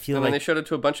you go. And I feel then like they showed it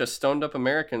to a bunch of stoned up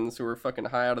Americans who were fucking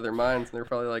high out of their minds, and they're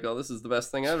probably like, oh, this is the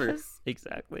best thing ever. Yes,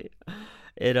 exactly.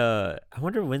 I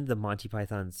wonder when the Monty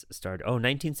Pythons started. Oh,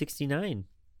 1969.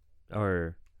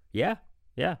 Or yeah.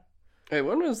 Hey,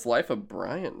 when was Life of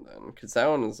Brian then? Because that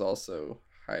one is also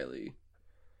highly.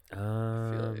 I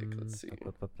feel like, let's see. I'm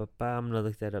gonna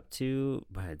look that up too.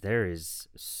 But there is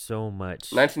so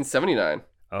much. 1979.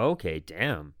 Okay,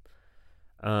 damn.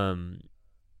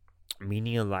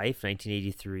 Meaning of Life,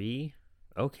 1983.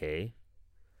 Okay.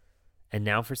 And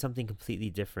now for something completely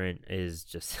different is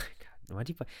just God,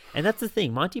 Monty Python. And that's the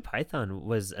thing. Monty Python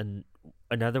was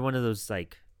another one of those,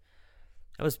 like,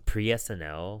 that was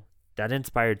pre-SNL. That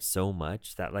inspired so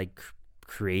much, that like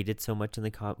created so much in the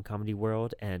comedy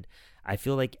world. And I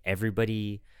feel like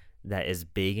everybody that is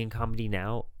big in comedy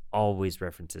now always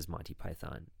references Monty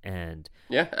Python. And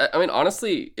yeah, I mean,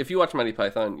 honestly, if you watch Monty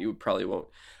Python, you probably won't.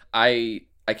 I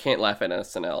can't laugh at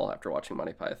SNL after watching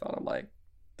Monty Python. I'm like,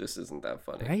 this isn't that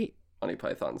funny. Right? Monty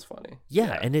Python's funny.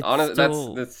 Yeah, and it's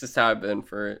still, that's just how I've been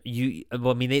for it.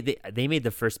 Well, I mean, they made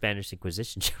the first Spanish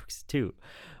Inquisition jokes too,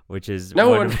 which is no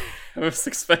one ever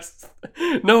suspects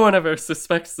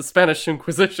the Spanish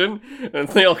Inquisition, and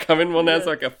they all come in. One has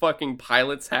like a fucking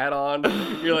pilot's hat on.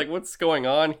 You're like, what's going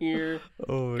on here?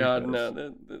 Oh God, no,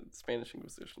 the Spanish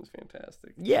Inquisition is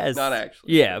fantastic. Yes, not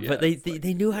actually. Yeah, but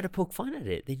they knew how to poke fun at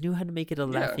it. They knew how to make it a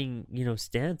laughing,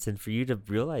 stance, and for you to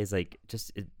realize, like,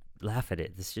 just laugh at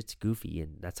it. This shit's goofy,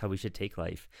 and that's how we should take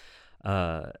life.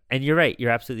 And you're right. You're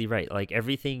absolutely right. Like,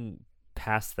 everything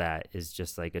past that is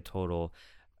just like a total.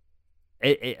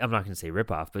 I'm not going to say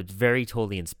ripoff, but very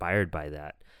totally inspired by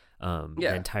that.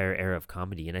 The entire era of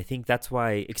comedy. And I think that's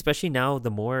why, especially now, the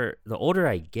older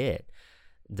I get,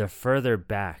 the further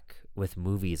back with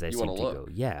movies I seem to go.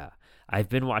 Yeah. I've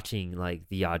been watching like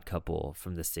The Odd Couple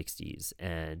from the 60s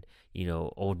and,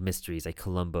 old mysteries like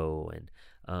Columbo, and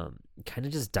kind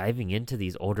of just diving into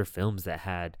these older films that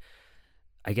had,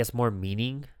 I guess, more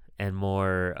meaning and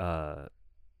more,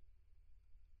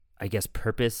 I guess,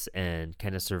 purpose and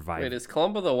kind of survival. Wait, is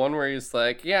Columbo the one where he's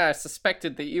like, yeah, I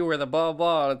suspected that you were the blah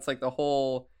blah? It's like the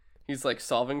whole, he's like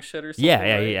solving shit or something.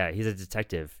 Yeah. He's a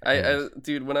detective.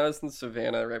 Dude, when I was in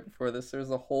Savannah right before this, there was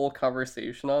a whole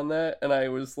conversation on that, and I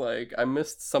was like, I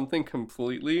missed something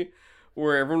completely,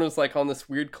 where everyone was like on this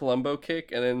weird Columbo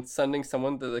kick, and then sending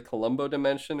someone to the Columbo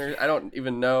dimension, or I don't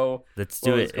even know. Let's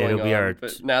do it. It'll be our.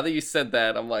 But now that you said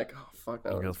that, I'm like, oh fuck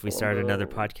no. If we start another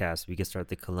podcast, we could start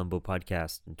the Columbo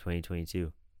podcast in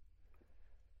 2022.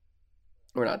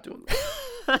 We're not doing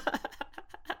that.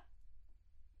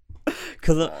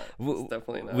 It's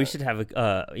definitely not. We should have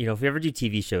if we ever do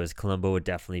TV shows, Columbo would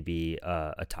definitely be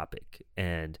a topic,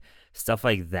 and stuff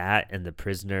like that, and The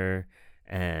Prisoner,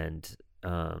 and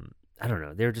I don't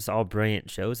know, they were just all brilliant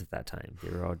shows at that time.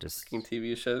 They were all just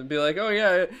TV shows. It'd be like, oh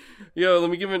yeah, let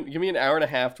me give me an hour and a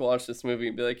half to watch this movie.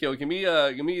 And be like, give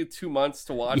me 2 months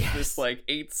to watch this like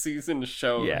 8-season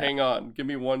show. Yeah. Hang on, give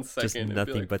me 1 second. Just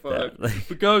nothing but that.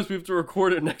 But guys, we have to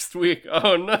record it next week.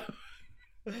 Oh no,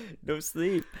 no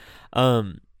sleep.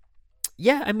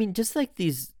 Yeah, I mean, just like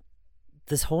this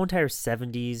whole entire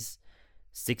 70s.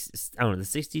 The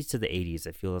 60s to the 80s,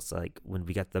 I feel it's like when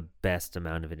we got the best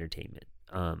amount of entertainment.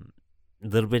 A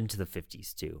little bit into the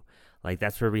 50s too. Like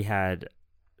that's where we had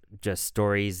just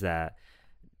stories that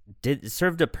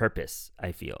served a purpose,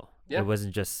 I feel. Yeah. It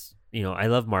wasn't just, I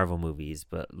love Marvel movies,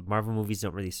 but Marvel movies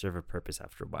don't really serve a purpose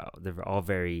after a while. They're all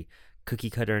very cookie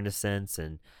cutter in a sense,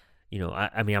 and I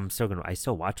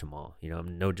still watch them all.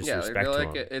 No disrespect to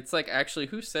them. It's like, actually,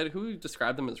 who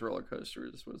described them as roller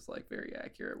coasters was like very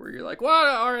accurate. Where you're like,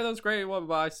 well, all right, that was great. Well,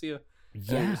 bye, see ya.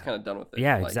 Yeah, and you're just kind of done with it.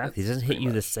 Yeah, like, exactly. It doesn't hit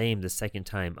you the same the second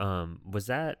time. Was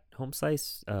that Home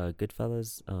Slice,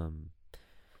 Goodfellas?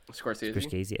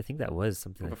 Scorsese. I think that was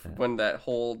something like that. When that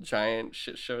whole giant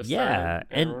shit show started. Yeah,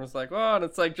 and everyone was like, "Oh," and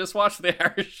it's like, just watch The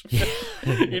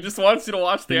Irishman. He just wants you to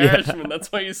watch The Irishman.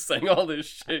 That's why he's saying all this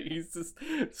shit. He's just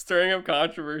stirring up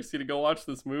controversy to go watch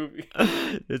this movie.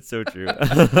 It's so true.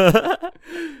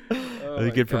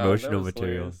 Good promotional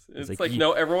material. It's like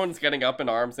no, everyone's getting up in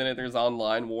arms in it. There's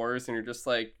online wars, and you're just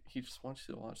like, he just wants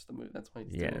you to watch the movie. That's why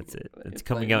he's doing that's it. It's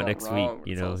coming out next week.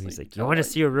 He's like, you want to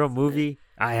see a real movie?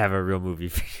 I have a real movie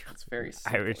for you. It's very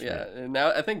Irish. Yeah, and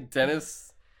now I think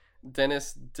Dennis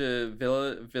de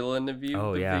Villeneuve.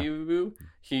 Oh yeah.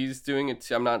 He's doing it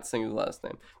too. I'm not saying his last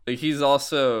name, but he's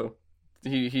also.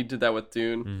 He did that with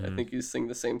Dune. Mm-hmm. I think he's saying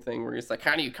the same thing where he's like,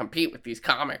 how do you compete with these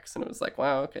comics? And it was like,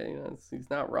 wow, okay, he's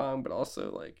not wrong, but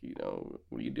also like,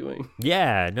 what are you doing?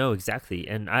 Yeah, no, exactly.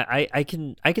 And I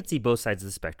can see both sides of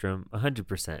the spectrum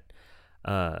 100%.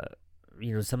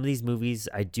 Some of these movies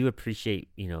I do appreciate,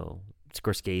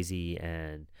 Scorsese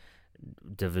and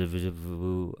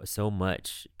so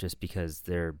much just because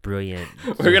they're brilliant.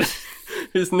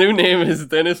 His new name is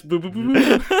Dennis Boo Boo Boo.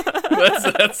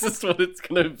 That's just what it's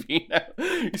gonna be now.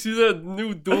 You see that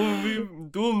new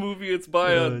Dune movie? It's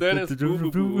by Dennis Boo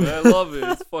Boo Boo. I love it.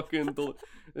 It's fucking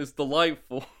it's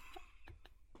delightful.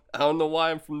 I don't know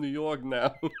why I'm from New York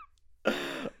now.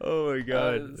 Oh my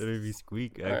god, that made me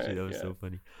squeak. Actually, that was so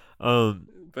funny.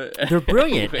 But they're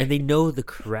brilliant and they know the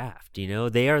craft.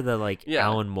 They are the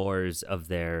Alan Moores of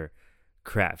their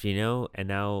craft. And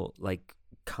now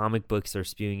comic books are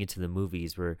spewing into the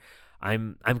movies where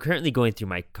I'm currently going through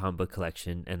my comic book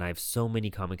collection, and I have so many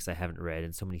comics I haven't read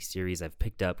and so many series I've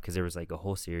picked up because there was a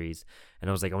whole series, and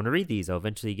I was like, I want to read these. I'll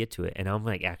eventually get to it, and I'm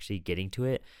actually getting to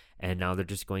it, and now they're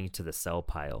just going to the sell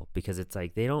pile because it's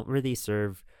they don't really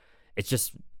serve. It's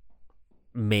just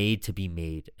made to be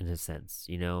made in a sense,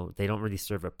 they don't really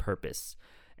serve a purpose,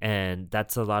 and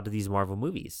that's a lot of these Marvel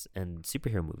movies and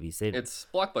superhero movies. It's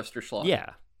blockbuster schlock.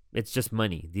 Yeah. It's just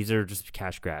money. These are just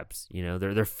cash grabs.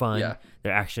 They're fun. Yeah.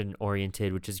 They're action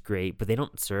oriented, which is great, but they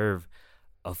don't serve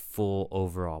a full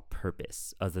overall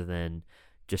purpose other than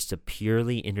just to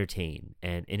purely entertain.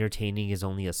 And entertaining is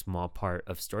only a small part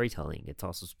of storytelling. It's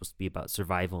also supposed to be about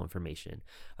survival information,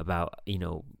 about,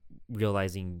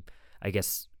 realizing, I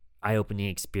guess, eye-opening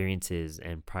experiences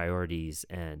and priorities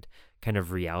and kind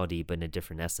of reality, but in a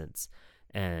different essence.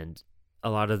 And a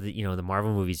lot of the the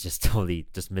Marvel movies just totally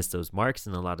just miss those marks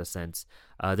in a lot of sense.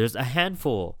 There's a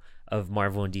handful of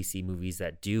Marvel and DC movies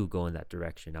that do go in that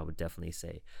direction, I would definitely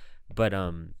say, but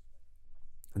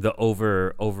the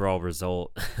overall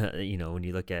result, when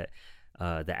you look at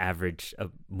the average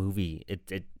movie,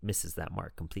 it misses that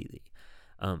mark completely.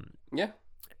 Yeah,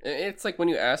 it's like when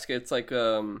you ask it, it's like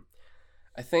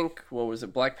I think what was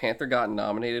it? Black Panther got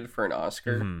nominated for an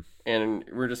Oscar, mm-hmm. and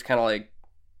we're just kind of like,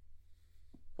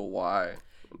 but why?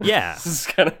 Yeah. This is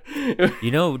kind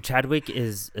of Chadwick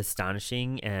is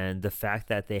astonishing, and the fact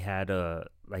that they had a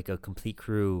complete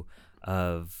crew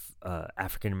of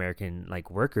African American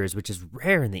workers, which is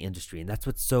rare in the industry, and that's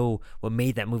what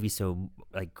made that movie so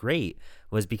great,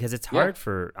 was because it's hard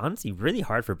honestly really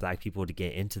hard for Black people to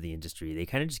get into the industry. They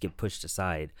kind of just get pushed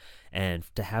aside, and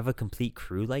to have a complete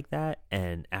crew like that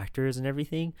and actors and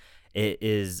everything, it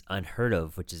is unheard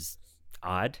of, which is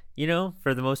odd,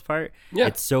 for the most part. Yeah.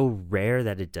 It's so rare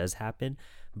that it does happen,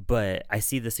 but I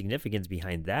see the significance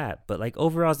behind that. But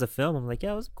overall as a film, I'm like,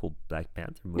 yeah, it was a cool Black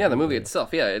Panther movie. Yeah, the movie itself,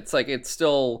 yeah, it's it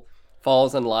still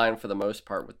falls in line for the most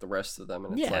part with the rest of them,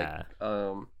 and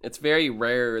it's it's very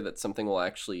rare that something will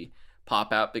actually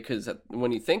pop out because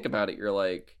when you think about it, you're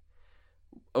like,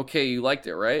 okay, you liked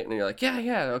it, right? And you're like, yeah,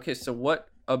 yeah. Okay, so what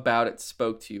about it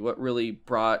spoke to you? What really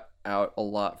brought out a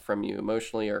lot from you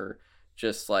emotionally, or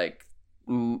just like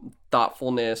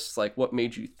thoughtfulness? Like, what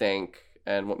made you think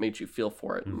and what made you feel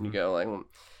for it? And you go like,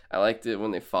 I liked it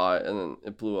when they fought and then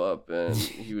it blew up and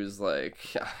he was like,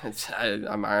 yeah,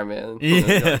 I'm Iron Man.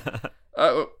 Yeah.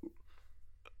 Like,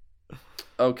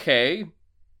 okay,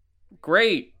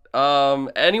 great.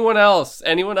 Anyone else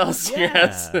here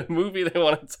has a movie they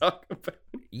want to talk about?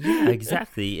 Yeah,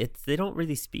 exactly. They don't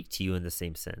really speak to you in the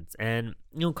same sense. And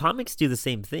comics do the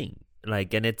same thing.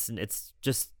 Like, and it's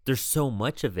just there's so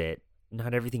much of it.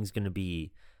 Not everything's going to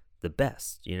be the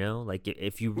best, Like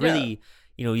if you really,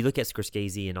 you look at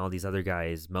Scorsese and all these other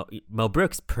guys, Mel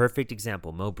Brooks, perfect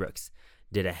example. Mel Brooks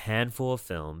did a handful of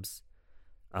films,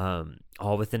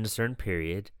 all within a certain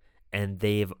period, and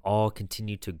they've all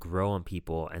continued to grow on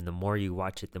people. And the more you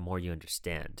watch it, the more you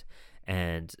understand.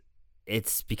 And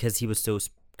it's because he was so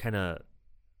kind of,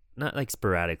 not like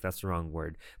sporadic, that's the wrong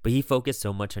word, but he focused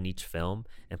so much on each film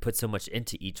and put so much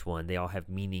into each one. They all have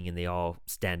meaning and they all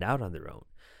stand out on their own.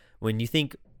 When you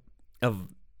think of,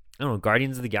 I don't know,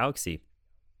 Guardians of the Galaxy,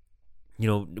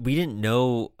 we didn't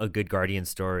know a good Guardian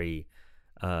story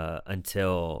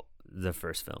until the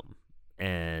first film.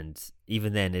 And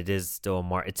even then, it is still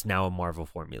it's now a Marvel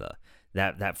formula.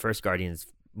 That first Guardians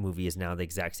movie is now the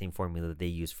exact same formula that they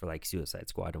use for like Suicide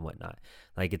Squad and whatnot.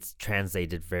 Like, it's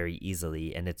translated very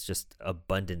easily, and it's just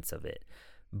abundance of it.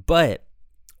 But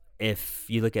if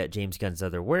you look at James Gunn's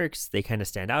other works, they kind of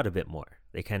stand out a bit more.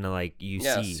 They kind of like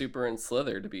see Super and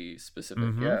Slither, to be specific.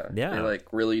 Mm-hmm. Yeah, they like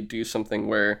really do something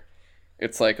where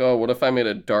it's like, oh, what if I made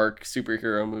a dark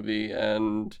superhero movie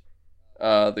and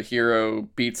the hero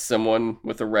beats someone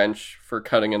with a wrench for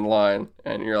cutting in line,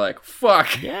 and you're like,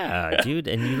 fuck. Yeah, dude.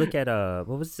 And you look at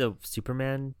what was the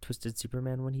Twisted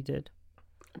Superman one he did?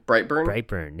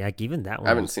 Brightburn. Yeah, even that one. I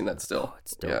haven't seen that still.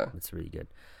 It's dope. Yeah, it's really good.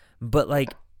 But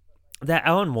like that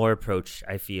Alan Moore approach,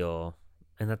 I feel,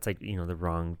 and that's like the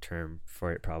wrong term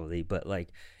for it probably, but like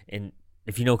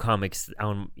if you know comics,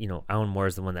 Alan Moore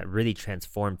is the one that really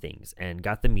transformed things and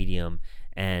got the medium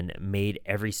and made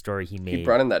every story he made. He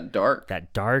brought in that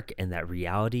dark and that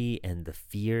reality and the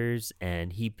fears,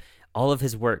 and all of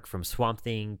his work from Swamp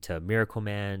Thing to Miracle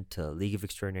Man to League of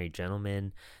Extraordinary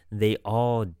Gentlemen, they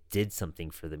all did something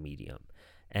for the medium.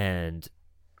 And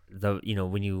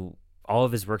all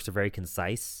of his works are very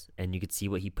concise, and you could see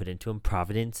what he put into them.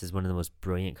 Providence is one of the most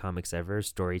brilliant comics ever,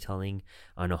 storytelling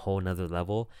on a whole nother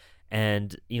level.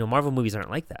 And, Marvel movies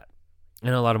aren't like that.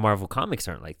 And a lot of Marvel comics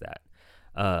aren't like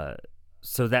that.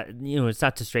 So that, it's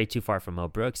not to stray too far from Mel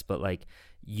Brooks, but like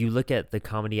you look at the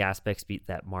comedy aspects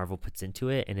that Marvel puts into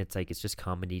it, and it's like, it's just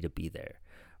comedy to be there.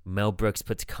 Mel Brooks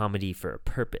puts comedy for a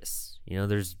purpose.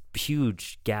 There's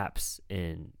huge gaps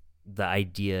in the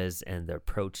ideas and the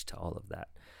approach to all of that.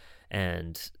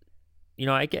 And,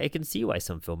 I can see why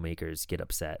some filmmakers get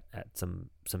upset at some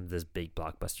of this big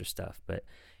blockbuster stuff, but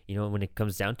when it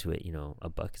comes down to it, a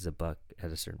buck is a buck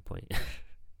at a certain point.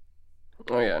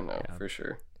 Oh yeah, no, for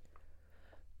sure.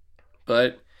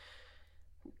 But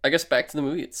I guess back to the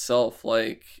movie itself,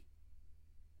 like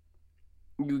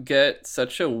you get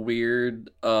such a weird,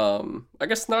 I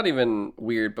guess not even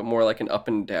weird, but more like an up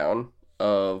and down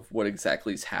of what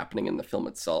exactly is happening in the film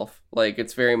itself. Like,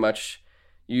 it's very much,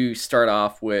 you start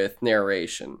off with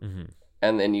narration, mm-hmm.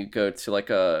 and then you go to like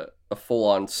a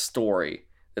full-on story.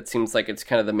 It seems like it's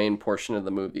kind of the main portion of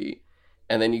the movie.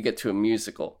 And then you get to a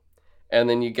musical. And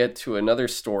then you get to another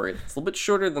story. It's a little bit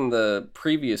shorter than the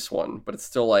previous one, but it's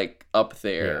still like up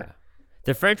there. Yeah.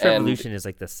 The French Revolution is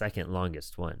like the second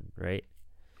longest one, right?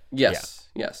 Yes,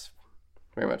 yeah. Yes.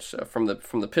 Very much so. From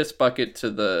the piss bucket to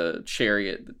the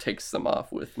chariot that takes them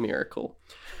off with Miracle.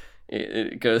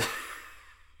 It goes...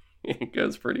 It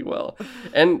goes pretty well.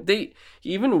 And they,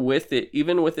 even with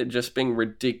it just being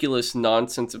ridiculous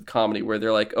nonsense of comedy where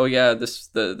they're like, oh yeah,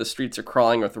 the streets are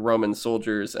crawling with Roman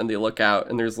soldiers, and they look out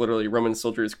and there's literally Roman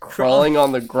soldiers crawling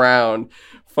on the ground,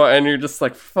 and you're just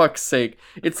like, fuck's sake.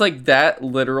 It's like that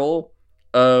literal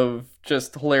of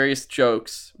just hilarious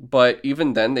jokes, but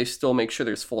even then they still make sure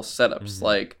there's full setups. Mm-hmm.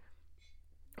 Like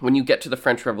when you get to the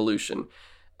French Revolution,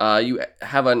 you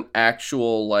have an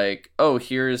actual, like, oh,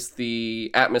 here's the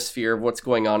atmosphere of what's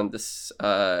going on in this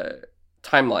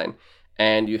timeline.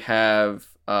 And you have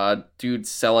dudes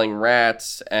selling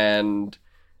rats and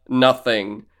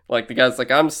nothing. Like, the guy's like,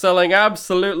 I'm selling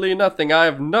absolutely nothing. I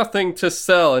have nothing to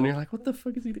sell. And you're like, what the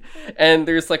fuck is he doing? And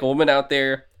there's, like, a woman out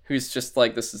there who's just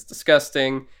like, this is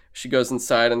disgusting. She goes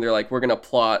inside and they're like, we're going to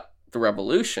plot the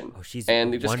revolution. Oh, she's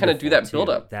and they just kind of do that build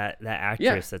up. That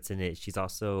actress that's in it, she's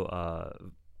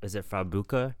also is it Frau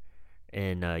Buka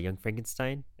in Young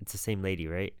Frankenstein? It's the same lady,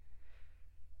 right?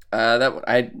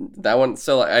 That one.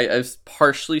 So I've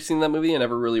partially seen that movie and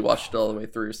never really watched it all the way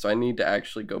through. So I need to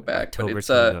actually go back. But October's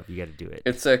coming up. You got to do it.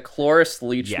 It's a Cloris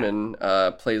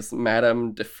Leachman plays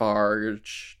Madame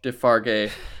Defarge,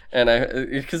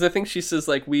 and because I think she says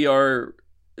like we are,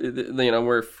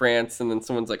 we're France, and then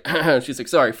someone's like she's like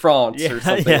sorry France or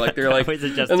something like they're like,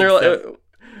 and they're like.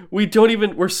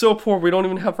 We're so poor, we don't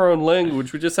even have our own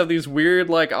language. We just have these weird,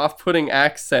 like, off-putting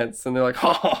accents. And they're like,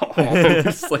 oh,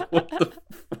 just like, what the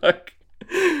fuck?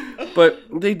 But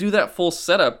they do that full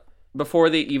setup before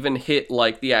they even hit,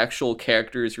 like, the actual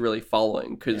characters you're really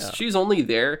following. Because she's only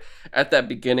there at that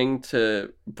beginning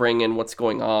to bring in what's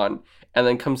going on. And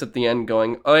then comes at the end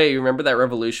going, oh, hey, remember that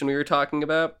revolution we were talking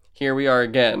about? Here we are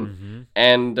again. Mm-hmm.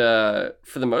 And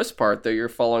for the most part, though, you're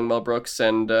following Mel Brooks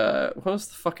and, what was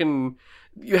the fucking...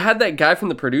 You had that guy from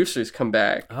the producers come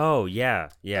back. Oh, yeah.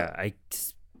 I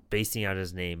spacing out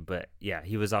his name, but yeah,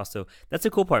 he was also... That's a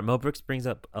cool part. Mel Brooks brings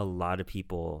up a lot of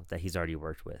people that he's already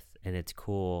worked with, and it's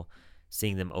cool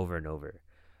seeing them over and over.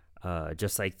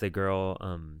 Just like the girl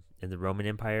in the Roman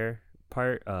Empire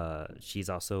part, she's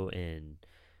also in...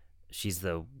 She's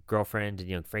the girlfriend in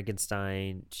Young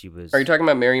Frankenstein. She was... Are you talking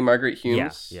about Mary Margaret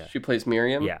Humes? Yeah. She plays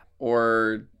Miriam? Yeah.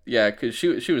 Or... Yeah, because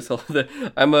she was...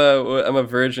 I'm a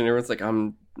virgin. Everyone's like,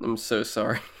 I'm so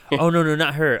sorry. Oh, no,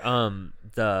 not her.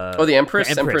 The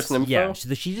Empress? Empress Nympho? Yeah,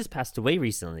 she just passed away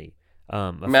recently.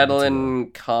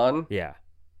 Madeline Kahn? Yeah.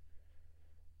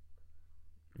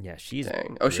 Yeah, she's...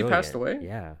 Dang. Oh, she passed away?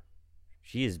 Yeah.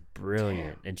 She is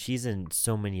brilliant. And she's in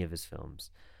so many of his films.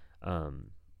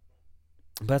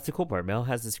 But that's the cool part. Mel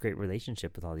has this great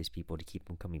relationship with all these people to keep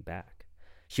them coming back.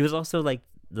 She was also like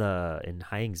in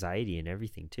high anxiety and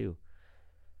everything too.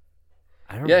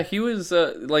 Yeah, he was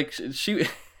like she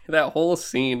that whole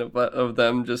scene of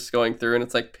them just going through, and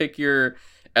it's like pick your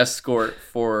escort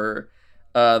for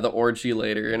the orgy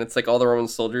later, and it's like all the Roman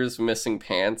soldiers missing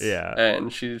pants. Yeah,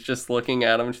 and she's just looking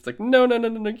at him, and she's like, no,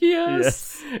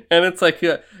 yes. And it's like,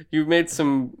 yeah, you made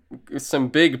some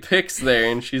big picks there,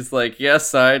 and she's like,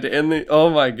 yes, oh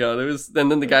my god, it was.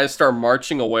 And then the guys start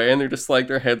marching away, and they're just like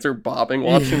their heads are bobbing,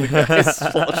 watching the guys'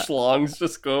 schlongs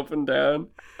just go up and down.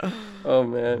 Oh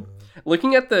man,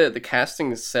 looking at the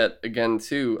casting set again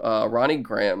too, Ronnie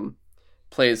Graham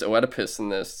plays Oedipus in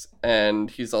this,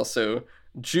 and he's also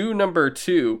Jew number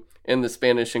 2 in the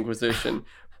Spanish Inquisition,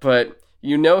 but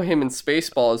you know him in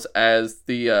Spaceballs as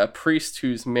the priest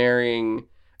who's marrying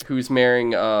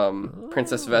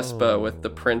Princess Vespa with the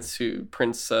prince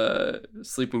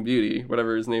Sleeping Beauty,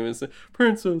 whatever his name is.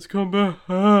 Princess, come back.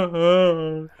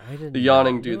 The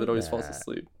yawning dude that always falls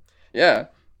asleep. Yeah.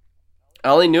 I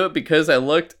only knew it because I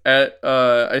looked at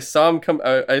I saw him come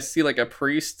I see like a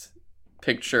priest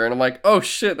picture, and I'm like, oh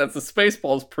shit, that's the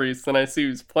Spaceballs priest, and I see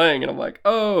who's playing, and I'm like,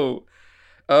 oh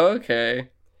okay.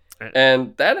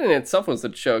 And that in itself was a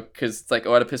joke, because it's like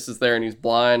Oedipus is there and he's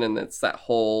blind, and it's that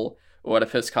whole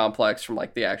Oedipus complex from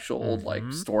like the actual old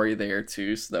like story there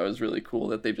too. So that was really cool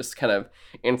that they just kind of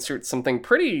insert something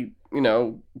pretty,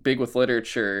 big with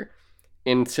literature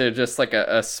into just like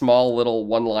a small little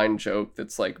one-line joke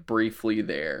that's like briefly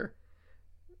there.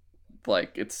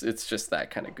 Like it's just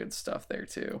that kind of good stuff there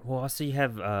too. Well, also you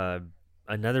have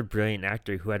another brilliant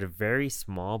actor who had a very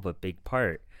small but big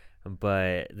part,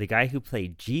 but the guy who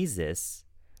played Jesus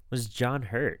was John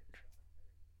Hurt.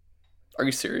 Are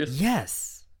you serious?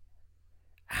 Yes.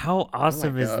 How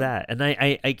awesome is that? And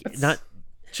I not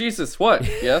Jesus. What?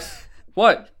 Yes.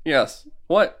 What? Yes.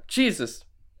 What? Jesus.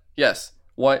 Yes.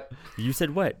 What? You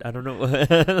said what? I don't know.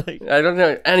 I don't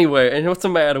know. Anyway, and what's the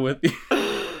matter with you?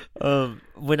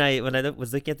 When I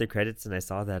was looking at the credits and I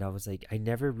saw that, I was like, I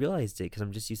never realized it because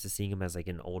I'm just used to seeing him as like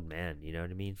an old man, you know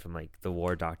what I mean, from like the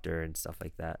War Doctor and stuff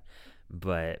like that.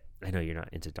 But I know you're not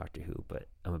into Doctor Who, but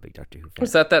I'm a big Doctor Who fan.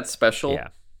 Was that special? Yeah,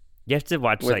 you have to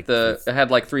watch with it had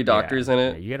like 3 doctors in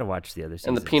it. Yeah, you got to watch the other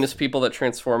seasons. And the penis people that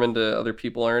transform into other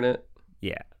people are in it.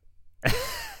 Yeah,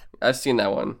 I've seen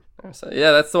that one. So, yeah,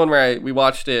 that's the one where we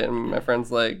watched it, and my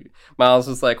friend's like, Miles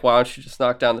was like, why don't you just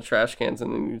knock down the trash cans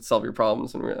and then you'd solve your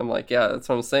problems? And I'm like, yeah, that's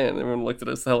what I'm saying. Everyone looked at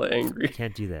us hella angry.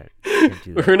 Can't do that.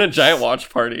 We were in a giant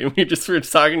watch party, and we just were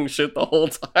talking shit the whole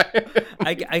time.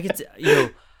 I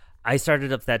get I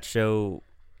started up that show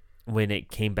when it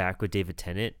came back with David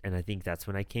Tennant, and I think that's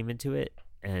when I came into it.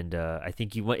 And I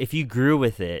think if you grew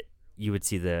with it, you would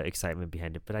see the excitement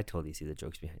behind it, but I totally see the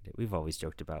jokes behind it. We've always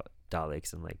joked about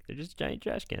Daleks and like they're just giant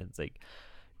trash cans. Like,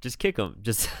 just kick them.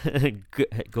 Just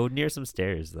go near some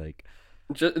stairs. Like,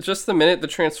 just the minute the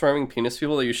transforming penis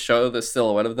people that you show the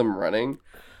silhouette of them running,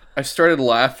 I started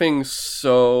laughing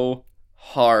so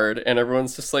hard, and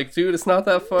everyone's just like, dude, it's not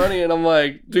that funny, and I'm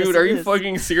like, dude, Yes, are it you is.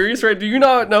 fucking serious, right? Do you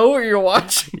not know what you're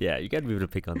watching? Yeah, you gotta be able to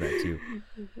pick on that too.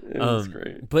 It was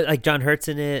great. But like John Hurt's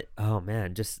in it. Oh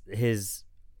man, just his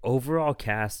overall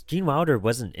cast. Gene Wilder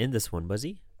wasn't in this one, was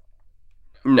he?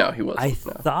 No, he wasn't. I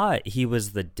No. thought he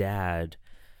was the dad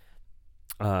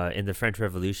in the French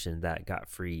Revolution that got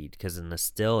freed, because in the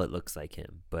still it looks like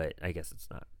him, but I guess it's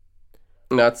not.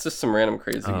 No, it's just some random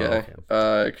crazy guy.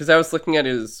 Okay. Because I was looking at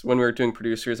his, when we were doing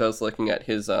producers, I was looking at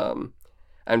his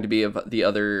IMDb of the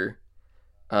other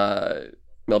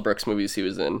Mel Brooks movies he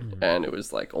was in, and it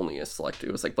was like only a select.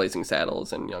 It was like Blazing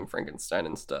Saddles and Young Frankenstein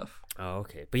and stuff. Oh,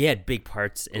 okay. But he had big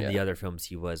parts in the Yeah. other films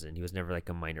he was in. He was never like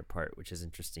a minor part, which is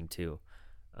interesting too.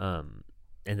 In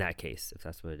that case, if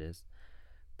that's what it is.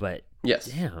 But Yes.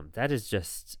 damn, that is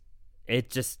just,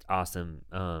 it's just awesome.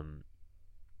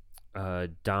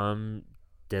 Dom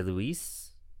DeLuise,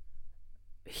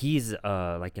 he's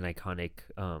like an iconic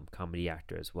comedy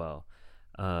actor as well.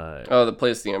 Oh, that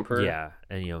plays the Emperor. Yeah,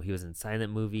 and you know, he was in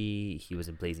Silent Movie, he was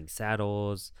in Blazing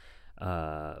Saddles.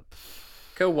 I'm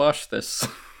Go watch this.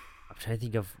 trying to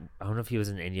think of, I don't know if he was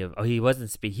in any of, oh, he was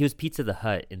in he was Pizza the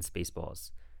Hut in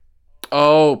Spaceballs.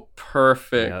 Oh,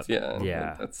 perfect. Yep. Yeah.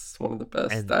 Yeah. That's one of the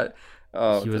best. And that.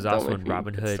 Oh, He was don't also make in me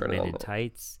Robin get Hood started Men on in that.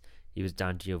 Tights. He was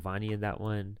Don Giovanni in that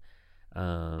one.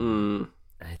 Mm.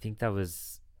 I think that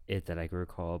was it that I can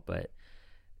recall. But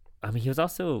I mean,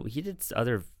 he did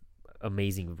other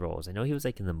amazing roles. I know he was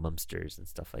like in the Mumsters and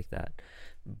stuff like that.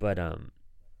 But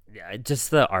yeah,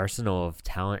 just the arsenal of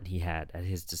talent he had at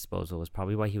his disposal was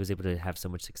probably why he was able to have so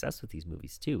much success with these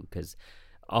movies too. Because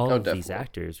all of these Definitely.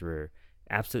 actors were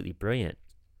absolutely brilliant.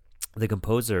 The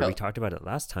composer, we Hell. talked about it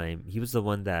last time. He was the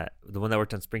one that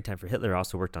worked on Springtime for Hitler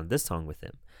also worked on this song with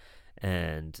him.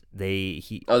 And The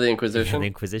yeah, Inquisition. the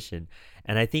Inquisition.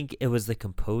 And I think it was the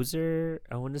composer,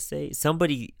 I want to say.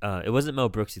 Somebody, it wasn't Mel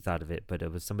Brooks who thought of it, but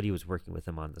it was somebody who was working with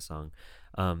him on the song.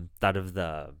 Thought of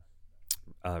the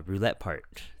roulette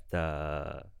part,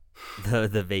 the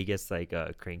Vegas like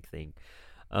crank thing.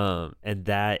 And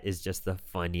that is just the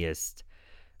funniest,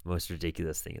 most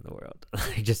ridiculous thing in the world.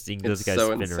 Like just seeing those It's guys so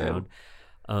spin insane.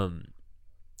 around.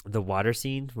 The water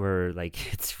scene where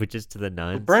like it switches to the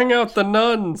nuns. Bring out the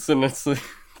nuns, and it's like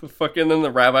the fucking. Then the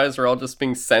rabbis are all just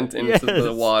being sent into the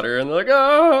Yes. water, and they're like,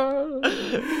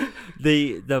 ah.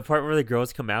 The part where the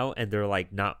girls come out and they're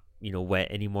like not wet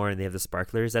anymore and they have the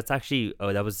sparklers, that's actually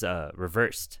that was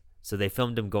reversed. So they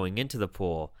filmed them going into the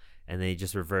pool and they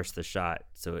just reversed the shot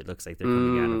so it looks like they're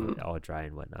coming out of it all dry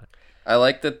and whatnot. I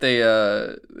like that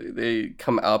they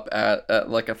come up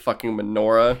at like a fucking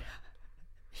menorah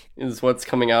is what's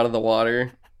coming out of the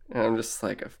water, and I'm just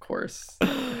like, of course that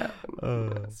would happen.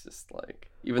 Yeah, it's just like,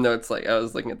 even though it's like I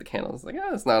was looking at the candles, like,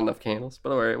 it's not enough candles,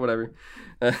 but alright, whatever.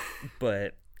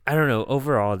 But I don't know,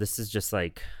 overall this is just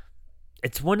like,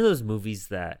 it's one of those movies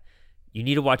that you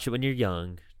need to watch it when you're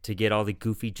young to get all the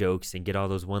goofy jokes and get all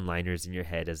those one-liners in your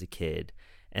head as a kid,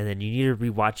 and then you need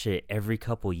to rewatch it every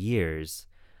couple years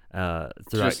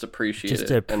Just appreciate just it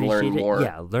to and appreciate learn it. more.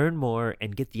 Yeah, learn more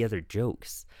and get the other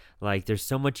jokes. Like there's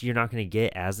so much you're not going to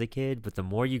get as a kid, but the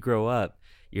more you grow up,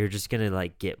 you're just going to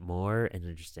like get more and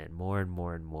understand more and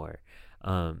more and more.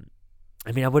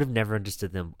 I mean, I would have never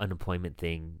understood the unemployment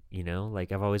thing,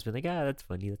 like I've always been like, that's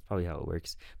funny, that's probably how it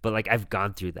works. But like I've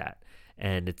gone through that,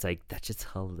 and it's like that's just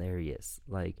hilarious.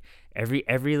 Like every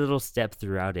little step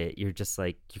throughout it, you're just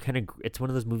like, it's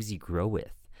one of those movies you grow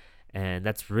with. And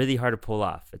that's really hard to pull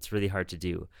off. It's really hard to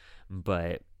do.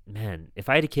 But man, if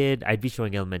I had a kid, I'd be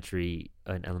showing an elementary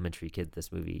kid this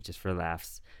movie just for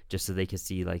laughs, just so they could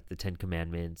see like the 10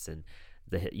 Commandments and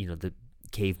the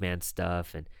caveman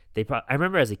stuff. And I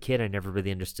remember as a kid, I never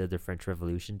really understood the French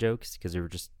Revolution jokes because they were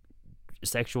just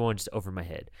sexual and just over my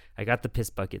head. I got the piss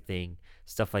bucket thing,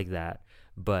 stuff like that.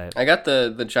 But I got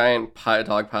the giant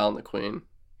dog pile in the Queen.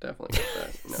 Definitely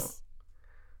got that.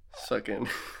 Fucking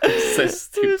so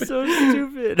stupid. so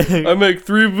stupid. I make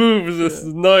 3 moves this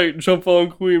night. Jump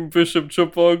on queen, bishop,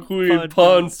 jump on queen,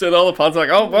 pawn, and all the pawns are like,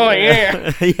 oh boy,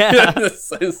 yeah. Yeah. That's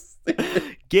so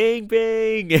stupid. Gang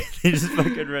bang. They just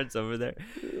fucking runs over there.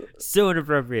 So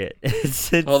inappropriate.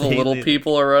 All the little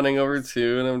people are running over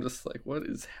too, and I'm just like, what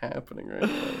is happening right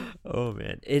now? Oh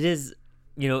man. It is,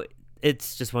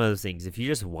 it's just one of those things. If you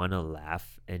just want to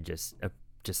laugh and just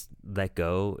let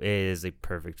go, it is a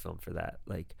perfect film for that.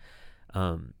 Like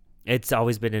it's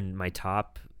always been in my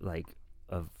top like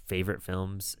of favorite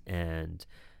films, and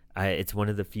it's one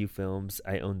of the few films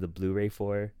I own the Blu-ray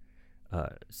for.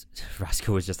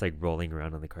 Roscoe was just like rolling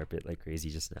around on the carpet like crazy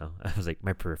just now. I was like,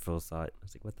 my peripheral saw it. I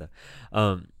was like, what the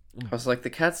I was like, the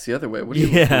cat's the other way. What are you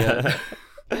looking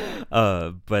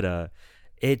at? but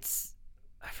it's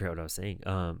I forgot what I was saying.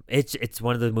 It's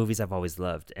one of the movies I've always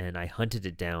loved, and I hunted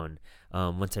it down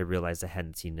once I realized I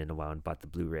hadn't seen it in a while and bought the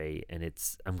Blu-ray. And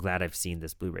I'm glad I've seen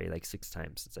this Blu-ray like 6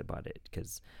 times since I bought it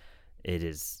because it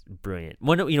is brilliant.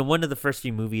 One of the first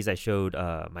few movies I showed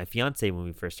my fiance when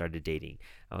we first started dating.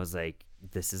 I was like,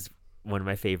 this is one of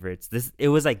my favorites. It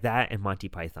was like that and Monty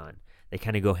Python. They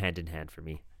kind of go hand in hand for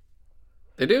me.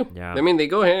 They do. Yeah. I mean, they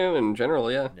go hand in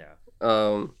general. Yeah.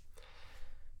 Yeah.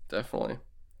 Definitely.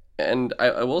 And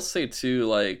I will say too,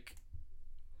 like,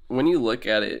 when you look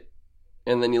at it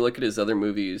and then you look at his other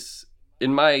movies,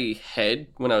 in my head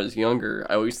when I was younger,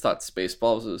 I always thought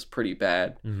Spaceballs was pretty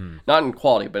bad. Mm-hmm. Not in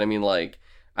quality, but I mean, like,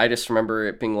 I just remember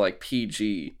it being like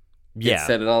PG. Yeah. It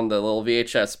said it on the little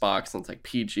VHS box and it's like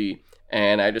PG.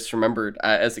 And I just remembered,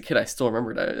 as a kid, I still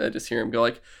remembered, I just hear him go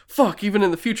like, fuck, even in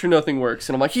the future, nothing works.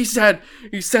 And I'm like, he said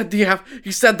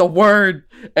the word.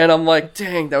 And I'm like,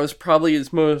 dang, that was probably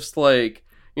his most, like,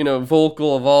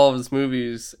 vocal of all of his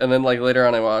movies. And then, like, later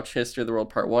on, I watched History of the World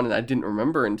Part 1, and I didn't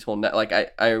remember until now. Like,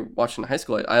 I watched in high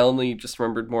school. I only just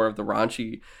remembered more of the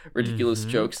raunchy, ridiculous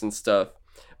jokes and stuff.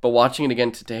 But watching it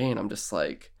again today, and I'm just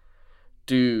like,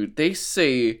 dude, they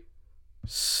say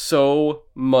so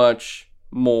much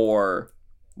more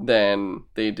than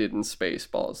they did in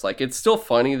Spaceballs. Like, it's still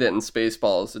funny that in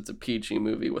Spaceballs it's a PG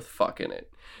movie with fuck in it.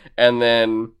 And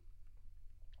then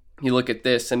you look at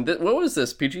this, and what was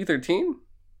this, PG-13?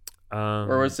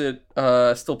 Or was it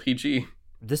still PG?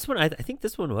 This one, I think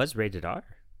this one was rated R.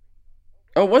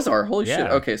 Oh, it was R. Holy Yeah.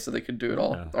 shit. Okay, so they could do it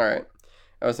all. Yeah. All right.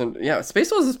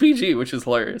 Spaceballs is PG, which is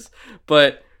hilarious.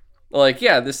 But, like,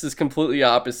 yeah, this is completely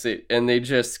opposite, and they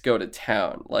just go to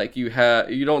town. Like, you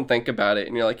don't think about it,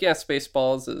 and you're like, yeah,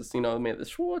 Spaceballs is, may the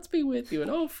Schwartz be with you,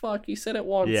 and oh, fuck, he said it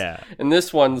once. Yeah. And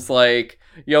this one's like,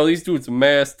 yo, these dudes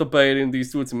masturbating,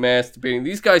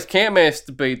 these guys can't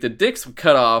masturbate, the dicks were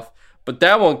cut off, but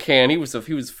that one can. He was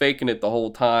faking it the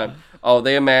whole time. Oh,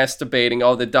 they're masturbating.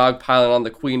 Oh, the dog piling on the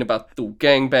queen about the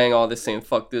gangbang. Oh, they're saying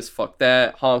fuck this, fuck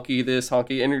that, honky this,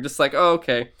 honky. And you're just like, oh,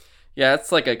 okay. Yeah,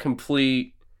 it's like a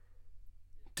complete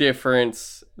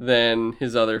difference than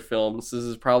his other films. This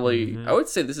is probably, I would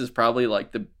say this is probably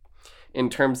like in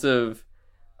terms of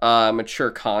mature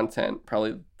content,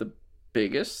 probably the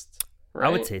biggest, right? I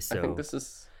would say so. I think this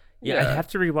is... Yeah, I'd have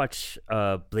to rewatch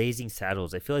Blazing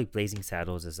Saddles. I feel like Blazing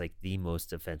Saddles is like the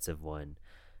most offensive one.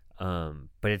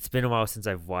 But it's been a while since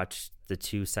I've watched the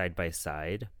two side by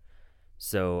side.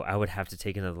 So I would have to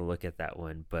take another look at that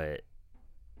one. But,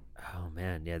 oh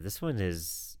man, yeah, this one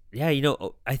is... Yeah,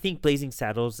 I think Blazing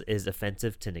Saddles is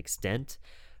offensive to an extent.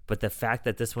 But the fact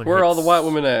that this one... Where are all the white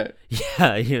women at?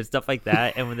 Yeah, stuff like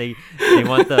that. And when they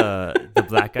want the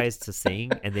black guys to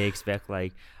sing and they expect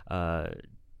like...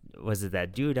 was it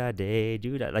that do-da day,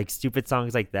 do-da, like stupid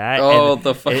songs like that? Oh,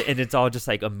 and it's all just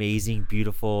like amazing,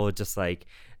 beautiful, just like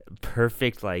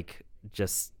perfect, like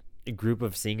just a group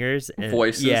of singers and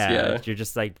voices. Yeah, you're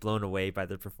just like blown away by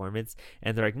the performance.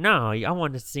 And they're like, no, I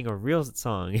want to sing a real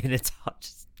song, and it's all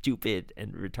just stupid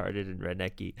and retarded and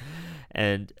rednecky,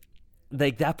 and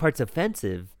like that part's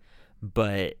offensive,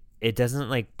 but it doesn't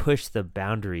like push the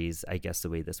boundaries, I guess, the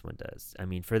way this one does. I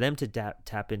mean, for them to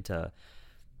tap into,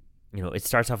 it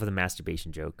starts off with a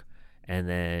masturbation joke, and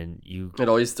then it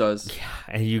always does. Yeah,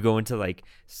 and you go into like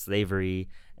slavery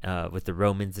with the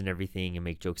Romans and everything, and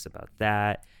make jokes about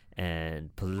that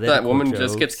and political. That woman jokes.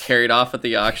 just gets carried off at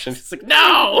the auction. She's like,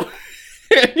 no.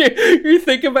 You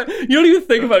think about. You don't even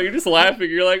think about it. You're just laughing.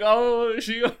 You're like, oh,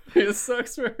 it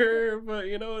sucks for her, but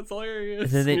it's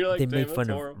hilarious. And then you're like, they make fun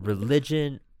of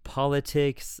religion,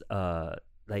 politics,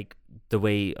 like the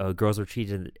way girls were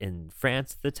treated in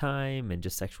France at the time, and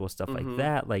just sexual stuff like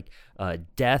that, like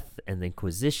death and the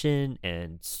Inquisition,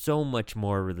 and so much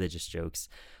more religious jokes.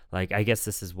 Like, I guess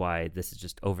this is why this is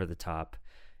just over the top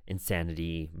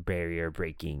insanity, barrier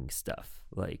breaking stuff.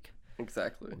 Like,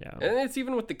 exactly. Yeah. And it's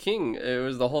even with the king. It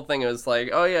was the whole thing. It was like,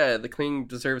 oh yeah, the king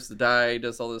deserves to die. He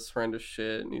does all this horrendous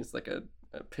shit, and he's like a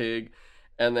pig.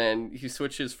 And then he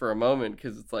switches for a moment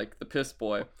because it's like the piss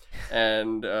boy,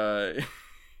 and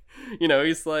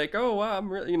he's like, oh wow,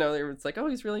 I'm really, it's like, oh,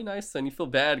 he's really nice, and you feel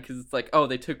bad because it's like, oh,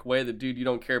 they took away the dude you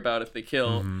don't care about if they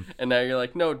kill, and now you're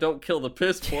like, no, don't kill the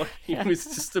piss boy. He was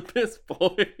just a piss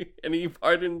boy, and he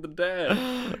pardoned the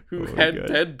dad who had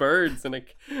dead birds and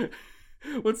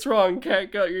what's wrong,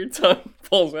 cat? Got your tongue?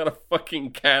 Pulls out a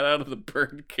fucking cat out of the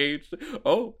bird cage.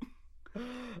 Oh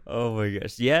my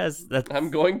gosh, yes,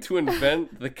 I'm going to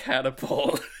invent the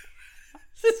catapult.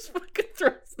 Just fucking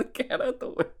throws the cat out the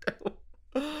window.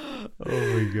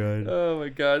 Oh my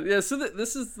god. Yeah, so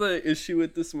this is the issue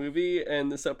with this movie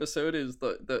and this episode is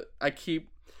the I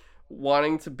keep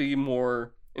wanting to be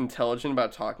more intelligent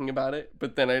about talking about it,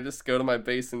 but then I just go to my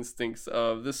base instincts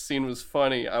of this scene was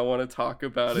funny, I want to talk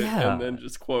about it, Yeah. and then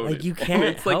just quote Like, it. you can't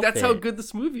And it's like help that's how it. good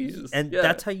this movie is. And Yeah.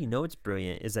 that's how you know it's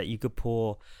brilliant, is that you could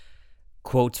pull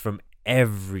quotes from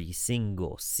every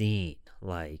single scene.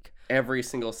 Like, Every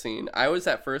single scene. I was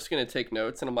at first gonna take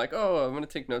notes, and I'm like, oh, I'm gonna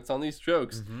take notes on these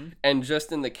jokes. And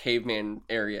just in the caveman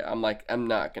area, I'm like, I'm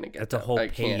not gonna get That's a that. whole I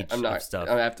can't. page I'm not. of stuff.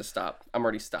 I have to stop. I'm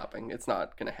already stopping. It's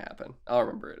not gonna happen. I'll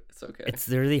remember it. It's okay. it's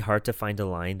really hard to find a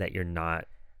line that you're not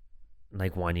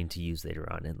like wanting to use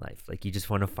later on in life. Like, you just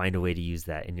want to find a way to use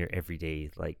that in your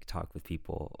everyday like talk with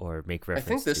people or make I reference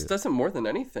think this to. does it more than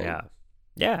anything.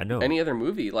 Yeah, no. Any other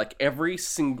movie, like every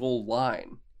single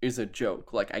line is a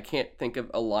joke. Like I can't think of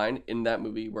a line in that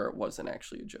movie where it wasn't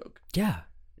actually a joke. Yeah,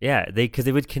 because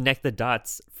they would connect the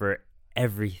dots for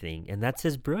everything, and that's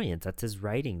his brilliance. That's his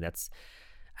writing. That's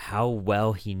how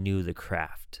well he knew the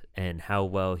craft and how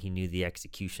well he knew the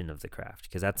execution of the craft.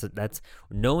 Because that's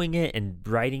knowing it and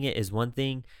writing it is one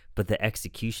thing, but the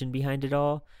execution behind it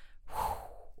all. Whew.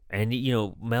 And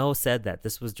Mel said that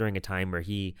this was during a time where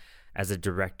he, as a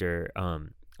director,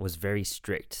 was very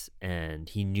strict, and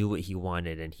he knew what he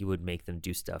wanted, and he would make them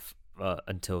do stuff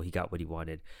until he got what he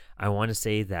wanted. I want to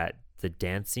say that the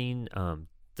dancing,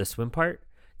 the swim part,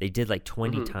 they did like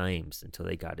 20 times until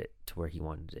they got it to where he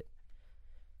wanted it.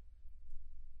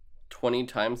 20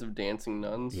 times of dancing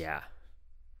nuns? Yeah.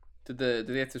 Did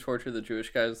they have to torture the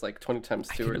Jewish guys like 20 times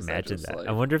too? I can or is imagine just that. like,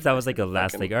 I wonder if that was like a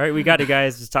last, like, all right, we got it,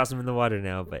 guys. Just toss them in the water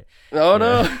now. But oh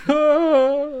yeah.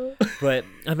 no. But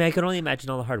I mean, I can only imagine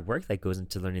all the hard work that goes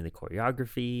into learning the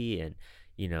choreography and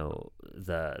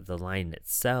the line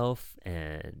itself,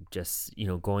 and just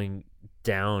going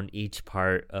down each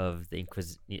part of the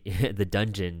the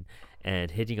dungeon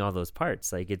and hitting all those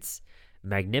parts. Like, it's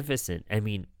magnificent. I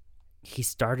mean, he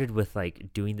started with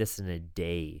like doing this in a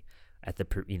day at the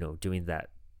doing that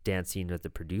dancing with the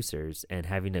producers and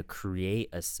having to create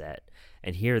a set,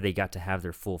 and here they got to have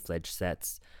their full-fledged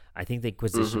sets. I think the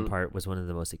Inquisition part was one of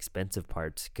the most expensive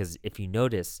parts, because if you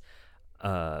notice,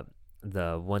 the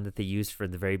one that they used for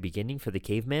the very beginning for the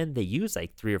caveman, they used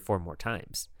like 3 or 4 more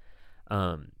times.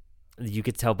 You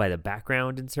could tell by the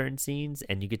background in certain scenes,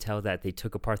 and you could tell that they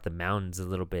took apart the mountains a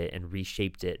little bit and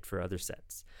reshaped it for other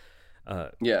sets.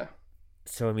 Yeah.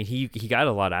 So I mean, he got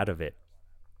a lot out of it,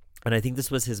 and I think this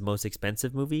was his most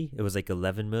expensive movie. It was like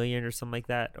 11 million or something like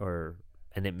that,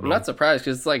 I'm not surprised,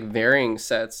 because it's like varying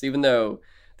sets, even though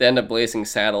the End of Blazing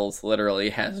Saddles literally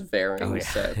has varying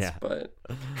sets. Yeah. But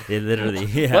they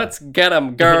literally, let's get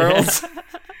them, girls.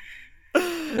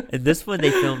 And this one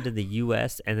they filmed in the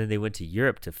U.S. and then they went to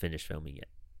Europe to finish filming it.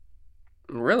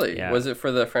 Really? Yeah. Was it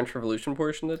for the French Revolution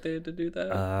portion that they had to do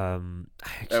that?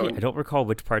 Actually, I don't recall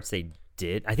which parts they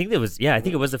did. I think it was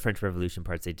the French Revolution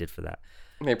parts they did for that.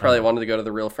 They probably wanted to go to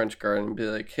the real French Garden and be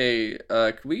like, hey,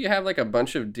 could we have like a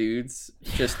bunch of dudes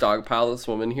just dogpile this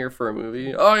woman here for a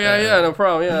movie? Oh, yeah, no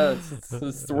problem. Yeah,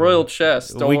 it's the royal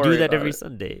chest. Don't we worry do that about every it.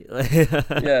 Sunday.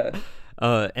 Yeah.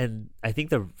 And I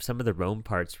think some of the Rome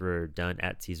parts were done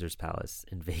at Caesar's Palace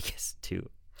in Vegas too.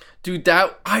 Dude,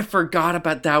 I forgot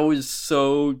about that.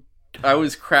 I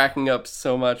was cracking up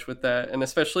so much with that. And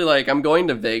especially like I'm going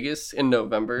to Vegas in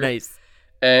November. Nice.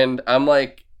 And I'm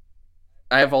like,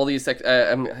 I have all these,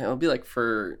 it'll be like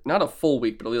for not a full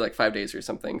week, but it'll be like 5 days or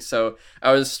something. So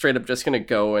I was straight up just going to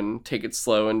go and take it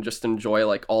slow and just enjoy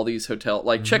like all these hotels,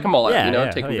 like check them all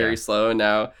out, take them very slow. And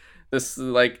now this is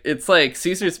like, it's like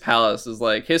Caesar's Palace is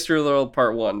like History of the World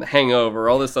Part 1, The Hangover,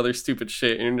 all this other stupid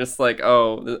shit. And you're just like,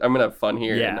 oh, I'm going to have fun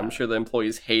here. Yeah. And I'm sure the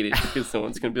employees hate it because no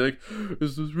one's going to be like,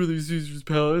 this is really Caesar's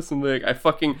Palace. And like,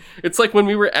 it's like when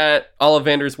we were at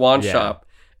Ollivander's Wand Shop.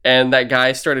 And that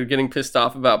guy started getting pissed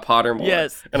off about Pottermore.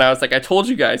 Yes. And I was like, I told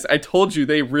you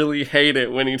they really hate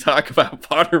it when you talk about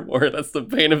Pottermore. That's the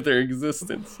bane of their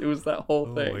existence. It was that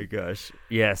whole thing. Oh my gosh.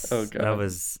 Yes. Oh, God. That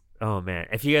was, oh man.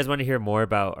 If you guys want to hear more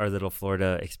about our little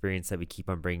Florida experience that we keep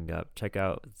on bringing up, check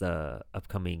out the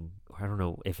upcoming, I don't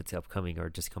know if it's upcoming or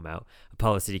just come out,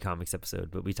 Apollo City Comics episode,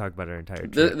 but we talk about our entire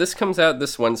trip. This comes out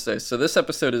this Wednesday. So this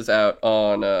episode is out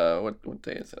on, what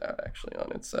day is it out actually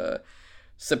on? It's,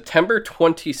 September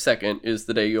 22nd is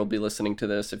the day you'll be listening to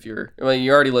this. You're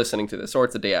already listening to this, or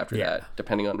it's the day after that,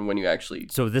 depending on when you actually.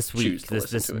 So this week,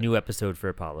 this to new episode for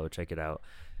Apollo, check it out,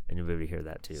 and you'll be able to hear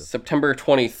that too. September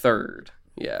 23rd,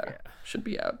 should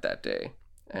be out that day,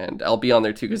 and I'll be on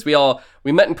there too because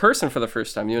we met in person for the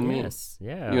first time. You and me. Yes,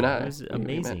 yeah, you and I. It was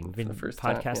amazing. We've been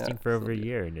podcasting for over a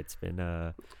year, and it's been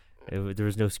there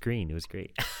was no screen. It was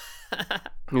great.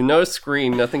 No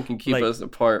screen, nothing can keep Like, us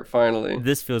apart. Finally,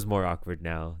 this feels more awkward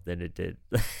now than it did.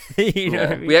 You know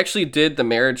what I mean? we actually did the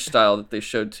marriage style that they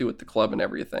showed too with the club and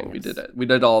everything. We did Yes. it. We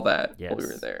did all that Yes. while we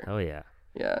were there. Oh yeah,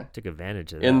 Yeah, took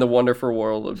advantage of that. in the wonderful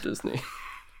world of Disney.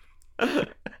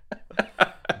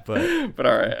 But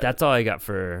all right, that's all I got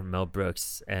for Mel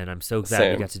Brooks, and I'm so glad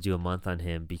Same. we got to do a month on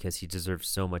him because he deserves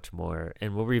so much more.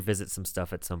 And we'll revisit some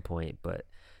stuff at some point, but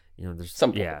there's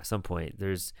Some point. some point.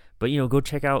 But go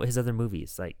check out his other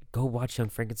movies. Like, go watch Young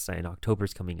Frankenstein.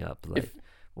 October's coming up. Like,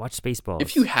 watch Spaceballs.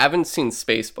 If you haven't seen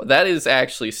Spaceballs, that is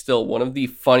actually still one of the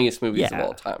funniest movies of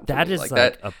all time. That me. is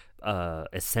that. a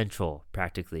essential,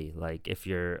 practically. Like, if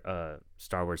you're a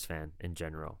Star Wars fan in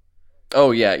general.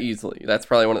 Oh yeah, easily. That's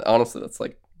probably one. Honestly, that's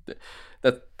like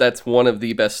that's one of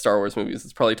the best Star Wars movies.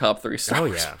 It's probably top 3 Star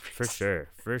Wars. Oh yeah, movies.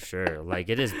 for sure. Like,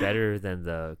 it is better than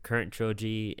the current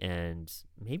trilogy, and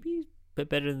maybe a bit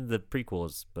better than the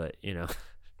prequels. But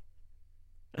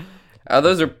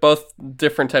Those are both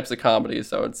different types of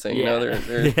comedies. I would say.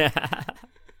 They're yeah.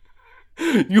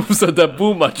 you said that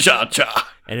booma cha cha.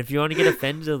 And if you want to get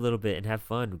offended a little bit and have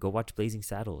fun, go watch Blazing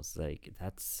Saddles. Like,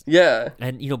 that's Yeah.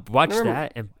 and watch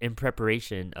that in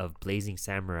preparation of Blazing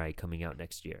Samurai coming out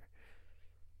next year.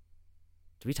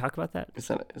 Did we talk about that? Is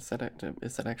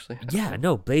that actually? Yeah,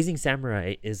 no. Blazing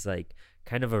Samurai is like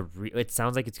kind of it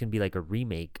sounds like it's gonna be like a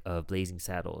remake of Blazing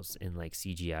Saddles in like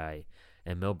CGI,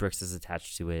 and Mel Brooks is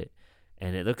attached to it,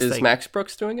 and it looks Is like Max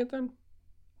Brooks doing it then?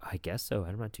 I guess so.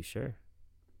 I'm not too sure.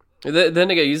 Then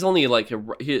again, he's only like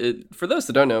for those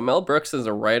that don't know, Mel Brooks is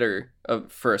a writer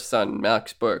for a son,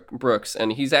 Max Brooks,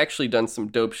 and he's actually done some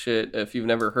dope shit. If you've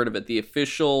never heard of it, the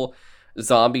official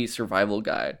zombie survival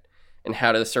guide and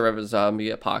how to survive a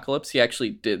zombie apocalypse. He actually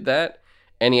did that,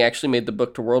 and he actually made the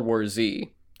book to World War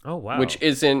Z. Oh wow! Which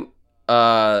isn't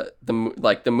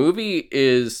the movie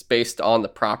is based on the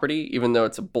property, even though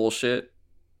it's a bullshit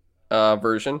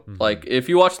version. Mm-hmm. Like, if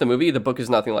you watch the movie, the book is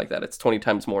nothing like that. It's 20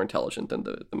 times more intelligent than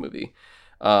the movie.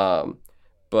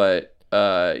 But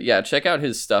yeah, check out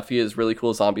his stuff. He has really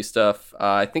cool zombie stuff.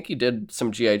 I think he did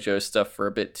some G.I. Joe stuff for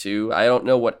a bit too. I don't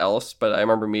know what else, but I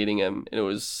remember meeting him and it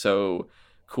was so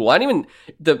cool. I didn't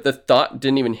even the thought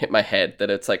didn't even hit my head that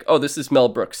it's like, oh, this is Mel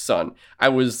Brooks' son. I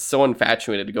was so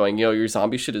infatuated going, your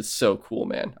zombie shit is so cool,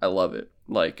 man. I love it.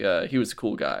 Like, he was a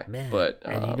cool guy. Man, but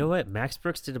and you know what? Max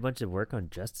Brooks did a bunch of work on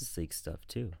Justice League stuff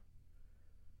too.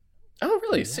 Oh,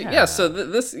 really? So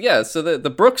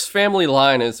the Brooks family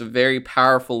line is a very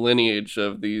powerful lineage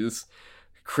of these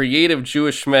creative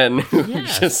Jewish men who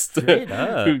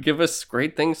who give us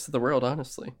great things to the world,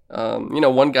 honestly.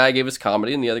 One guy gave us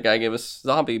comedy and the other guy gave us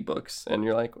zombie books, and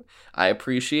you're like, I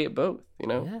appreciate both,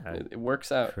 it works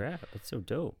out. Crap, that's so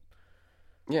dope.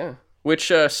 Yeah.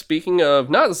 Which, speaking of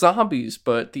not zombies,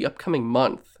 but the upcoming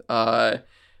month,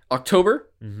 October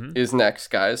is next,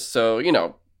 guys. So,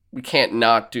 we can't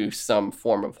not do some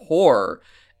form of horror.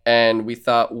 And we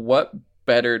thought, what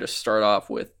better to start off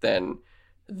with than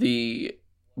the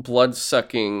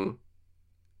blood-sucking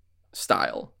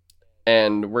style.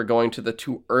 And we're going to the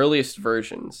 2 earliest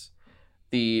versions.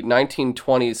 The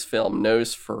 1920s film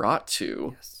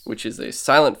Nosferatu, which is a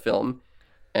silent film.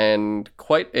 And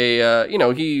quite a,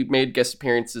 he made guest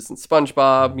appearances in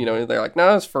SpongeBob. They're like,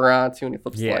 Nosferatu, and he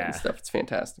flips the light and stuff. It's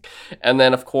fantastic. And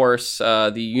then, of course,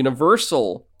 the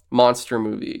Universal monster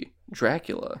movie,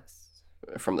 Dracula,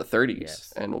 from the 30s.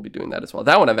 Yes. And we'll be doing that as well.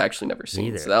 That one I've actually never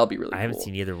seen, so that'll be really cool. I haven't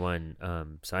seen either one,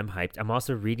 so I'm hyped. I'm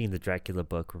also reading the Dracula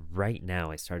book right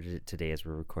now. I started it today as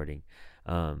we're recording.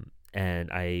 And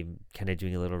I'm kind of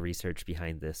doing a little research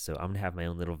behind this, so I'm going to have my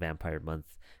own little vampire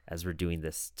month as we're doing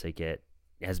this to get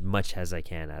as much as I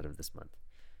can out of this month.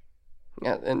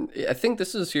 Yeah, and I think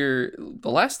this is the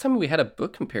last time we had a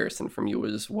book comparison from you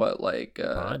was what, like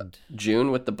Bond. June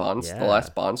with the Bond, the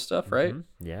last Bond stuff, right?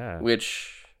 Yeah.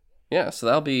 So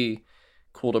that'll be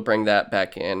cool to bring that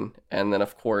back in. And then,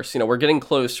 of course, we're getting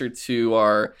closer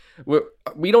to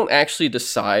we don't actually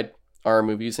decide our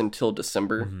movies until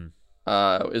December.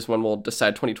 Is when we'll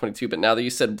decide 2022. But now that you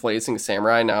said Blazing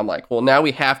Samurai, now I'm like, well, now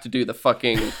we have to do the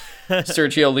fucking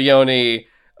Sergio Leone,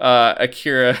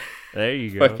 Akira, there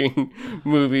you go, fucking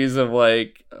movies of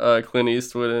like Clint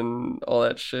Eastwood and all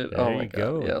that shit. There oh my god,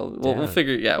 go. Yeah, we'll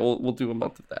figure. Yeah, we'll do a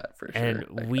month of that for sure.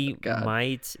 And we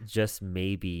might just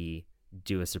maybe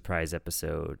do a surprise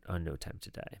episode on No Time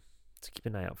to Die. So keep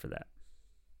an eye out for that.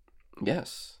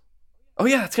 Yes. Oh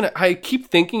yeah, I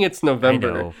keep thinking it's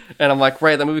November, and I'm like,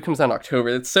 right, that movie comes out in October.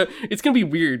 It's gonna be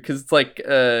weird because it's like,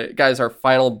 guys, our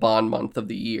final Bond month of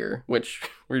the year, which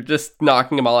we're just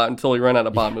knocking them all out until we run out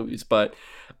of Bond movies. But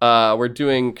we're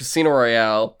doing Casino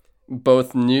Royale,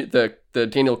 both new the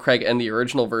Daniel Craig and the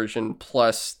original version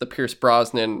plus the Pierce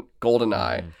Brosnan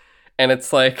GoldenEye, and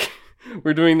it's like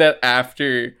we're doing that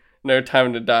after No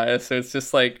Time to Die, so it's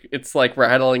just like it's like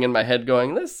rattling in my head,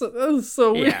 going this is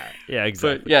so weird. Yeah,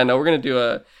 exactly. But yeah, no, we're gonna do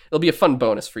it'll be a fun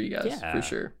bonus for you guys for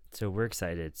sure. So we're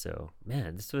excited. So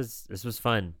man, this was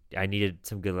fun. I needed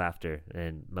some good laughter,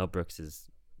 and Mel Brooks is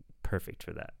perfect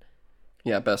for that.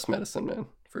 Yeah, best medicine, man,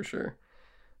 for sure.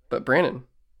 But Brandon,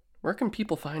 where can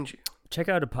people find you? Check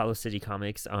out Apollo City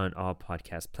Comics on all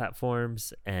podcast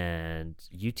platforms and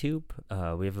YouTube.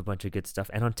 We have a bunch of good stuff.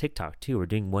 And on TikTok, too. We're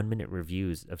doing 1-minute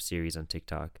reviews of series on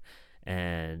TikTok.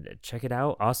 And check it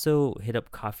out. Also, hit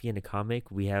up Coffee and a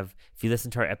Comic. We have, if you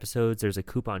listen to our episodes, there's a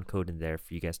coupon code in there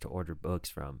for you guys to order books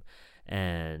from.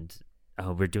 And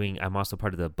I'm also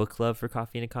part of the book club for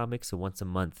Coffee and a Comic. So once a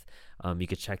month, you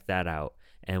could check that out.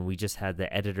 And we just had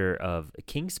the editor of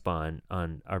Kingspawn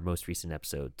on our most recent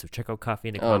episode. So check out Coffee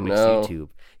and a Comics YouTube.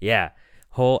 Yeah,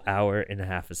 whole hour and a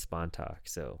half of Spawn talk.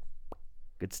 So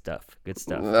good stuff. Good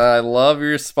stuff. I love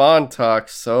your Spawn talk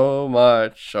so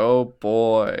much. Oh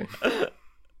boy.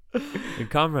 And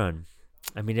Kamran,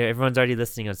 I mean, everyone's already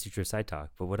listening on Suture Side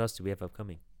Talk, but what else do we have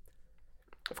upcoming?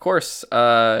 Of course,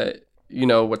 you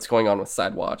know what's going on with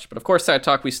Side Watch, but of course, Side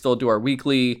Talk, we still do our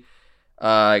weekly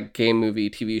game,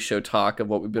 movie, TV show talk of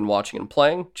what we've been watching and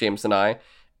playing, James and I,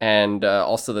 and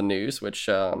also the news, which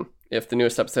if the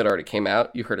newest episode already came out,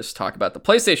 you heard us talk about the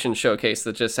PlayStation showcase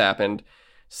that just happened.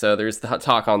 So there's the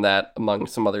talk on that, among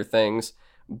some other things.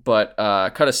 But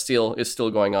Cut of Steel is still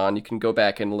going on. You can go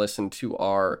back and listen to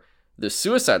the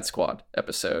Suicide Squad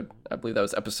episode. I believe that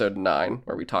was episode 9,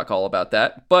 where we talk all about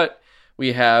that. But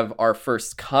we have our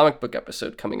first comic book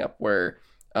episode coming up, where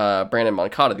Brandon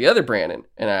Moncada, the other Brandon,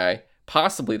 and I,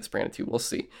 possibly this Brandon too, we'll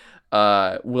see,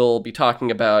 we'll be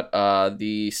talking about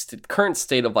the current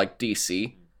state of like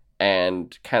DC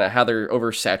and kind of how they're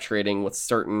oversaturating with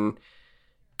certain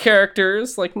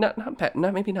characters, like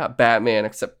maybe not Batman,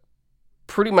 except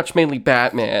pretty much mainly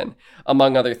Batman,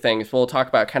 among other things. We'll talk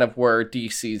about kind of where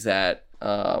DC's at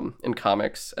in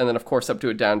comics, and then of course up to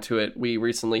it, down to it. We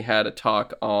recently had a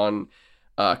talk on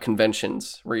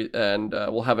conventions, and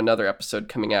we'll have another episode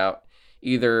coming out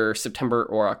either September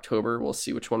or October. We'll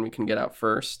see which one we can get out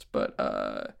first,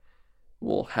 but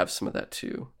we'll have some of that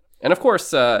too. And of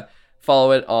course,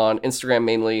 follow it on Instagram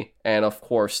mainly, and of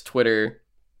course Twitter.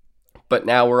 But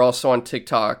now we're also on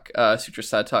TikTok, Suture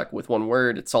Side Talk with one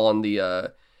word. It's all in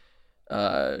the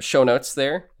show notes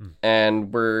there.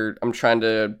 And I'm trying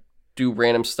to do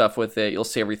random stuff with it. You'll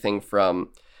see everything from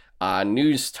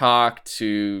news talk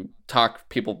to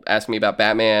people ask me about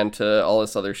Batman to all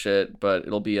this other shit. But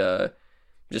it'll be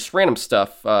just random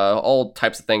stuff, all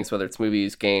types of things, whether it's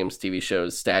movies, games, TV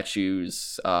shows,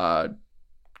 statues,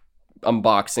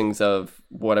 unboxings of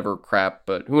whatever crap,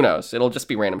 but who knows? It'll just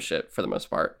be random shit for the most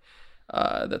part.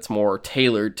 That's more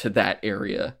tailored to that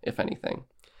area, if anything.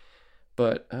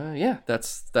 But yeah,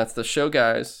 that's the show,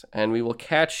 guys, and we will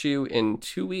catch you in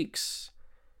 2 weeks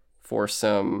for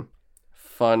some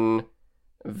fun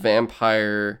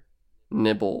vampire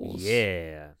nibbles.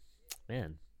 Yeah,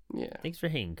 man. Yeah. Thanks for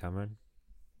hanging, Cameron.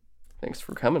 Thanks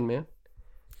for coming, man.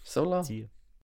 So long. See you.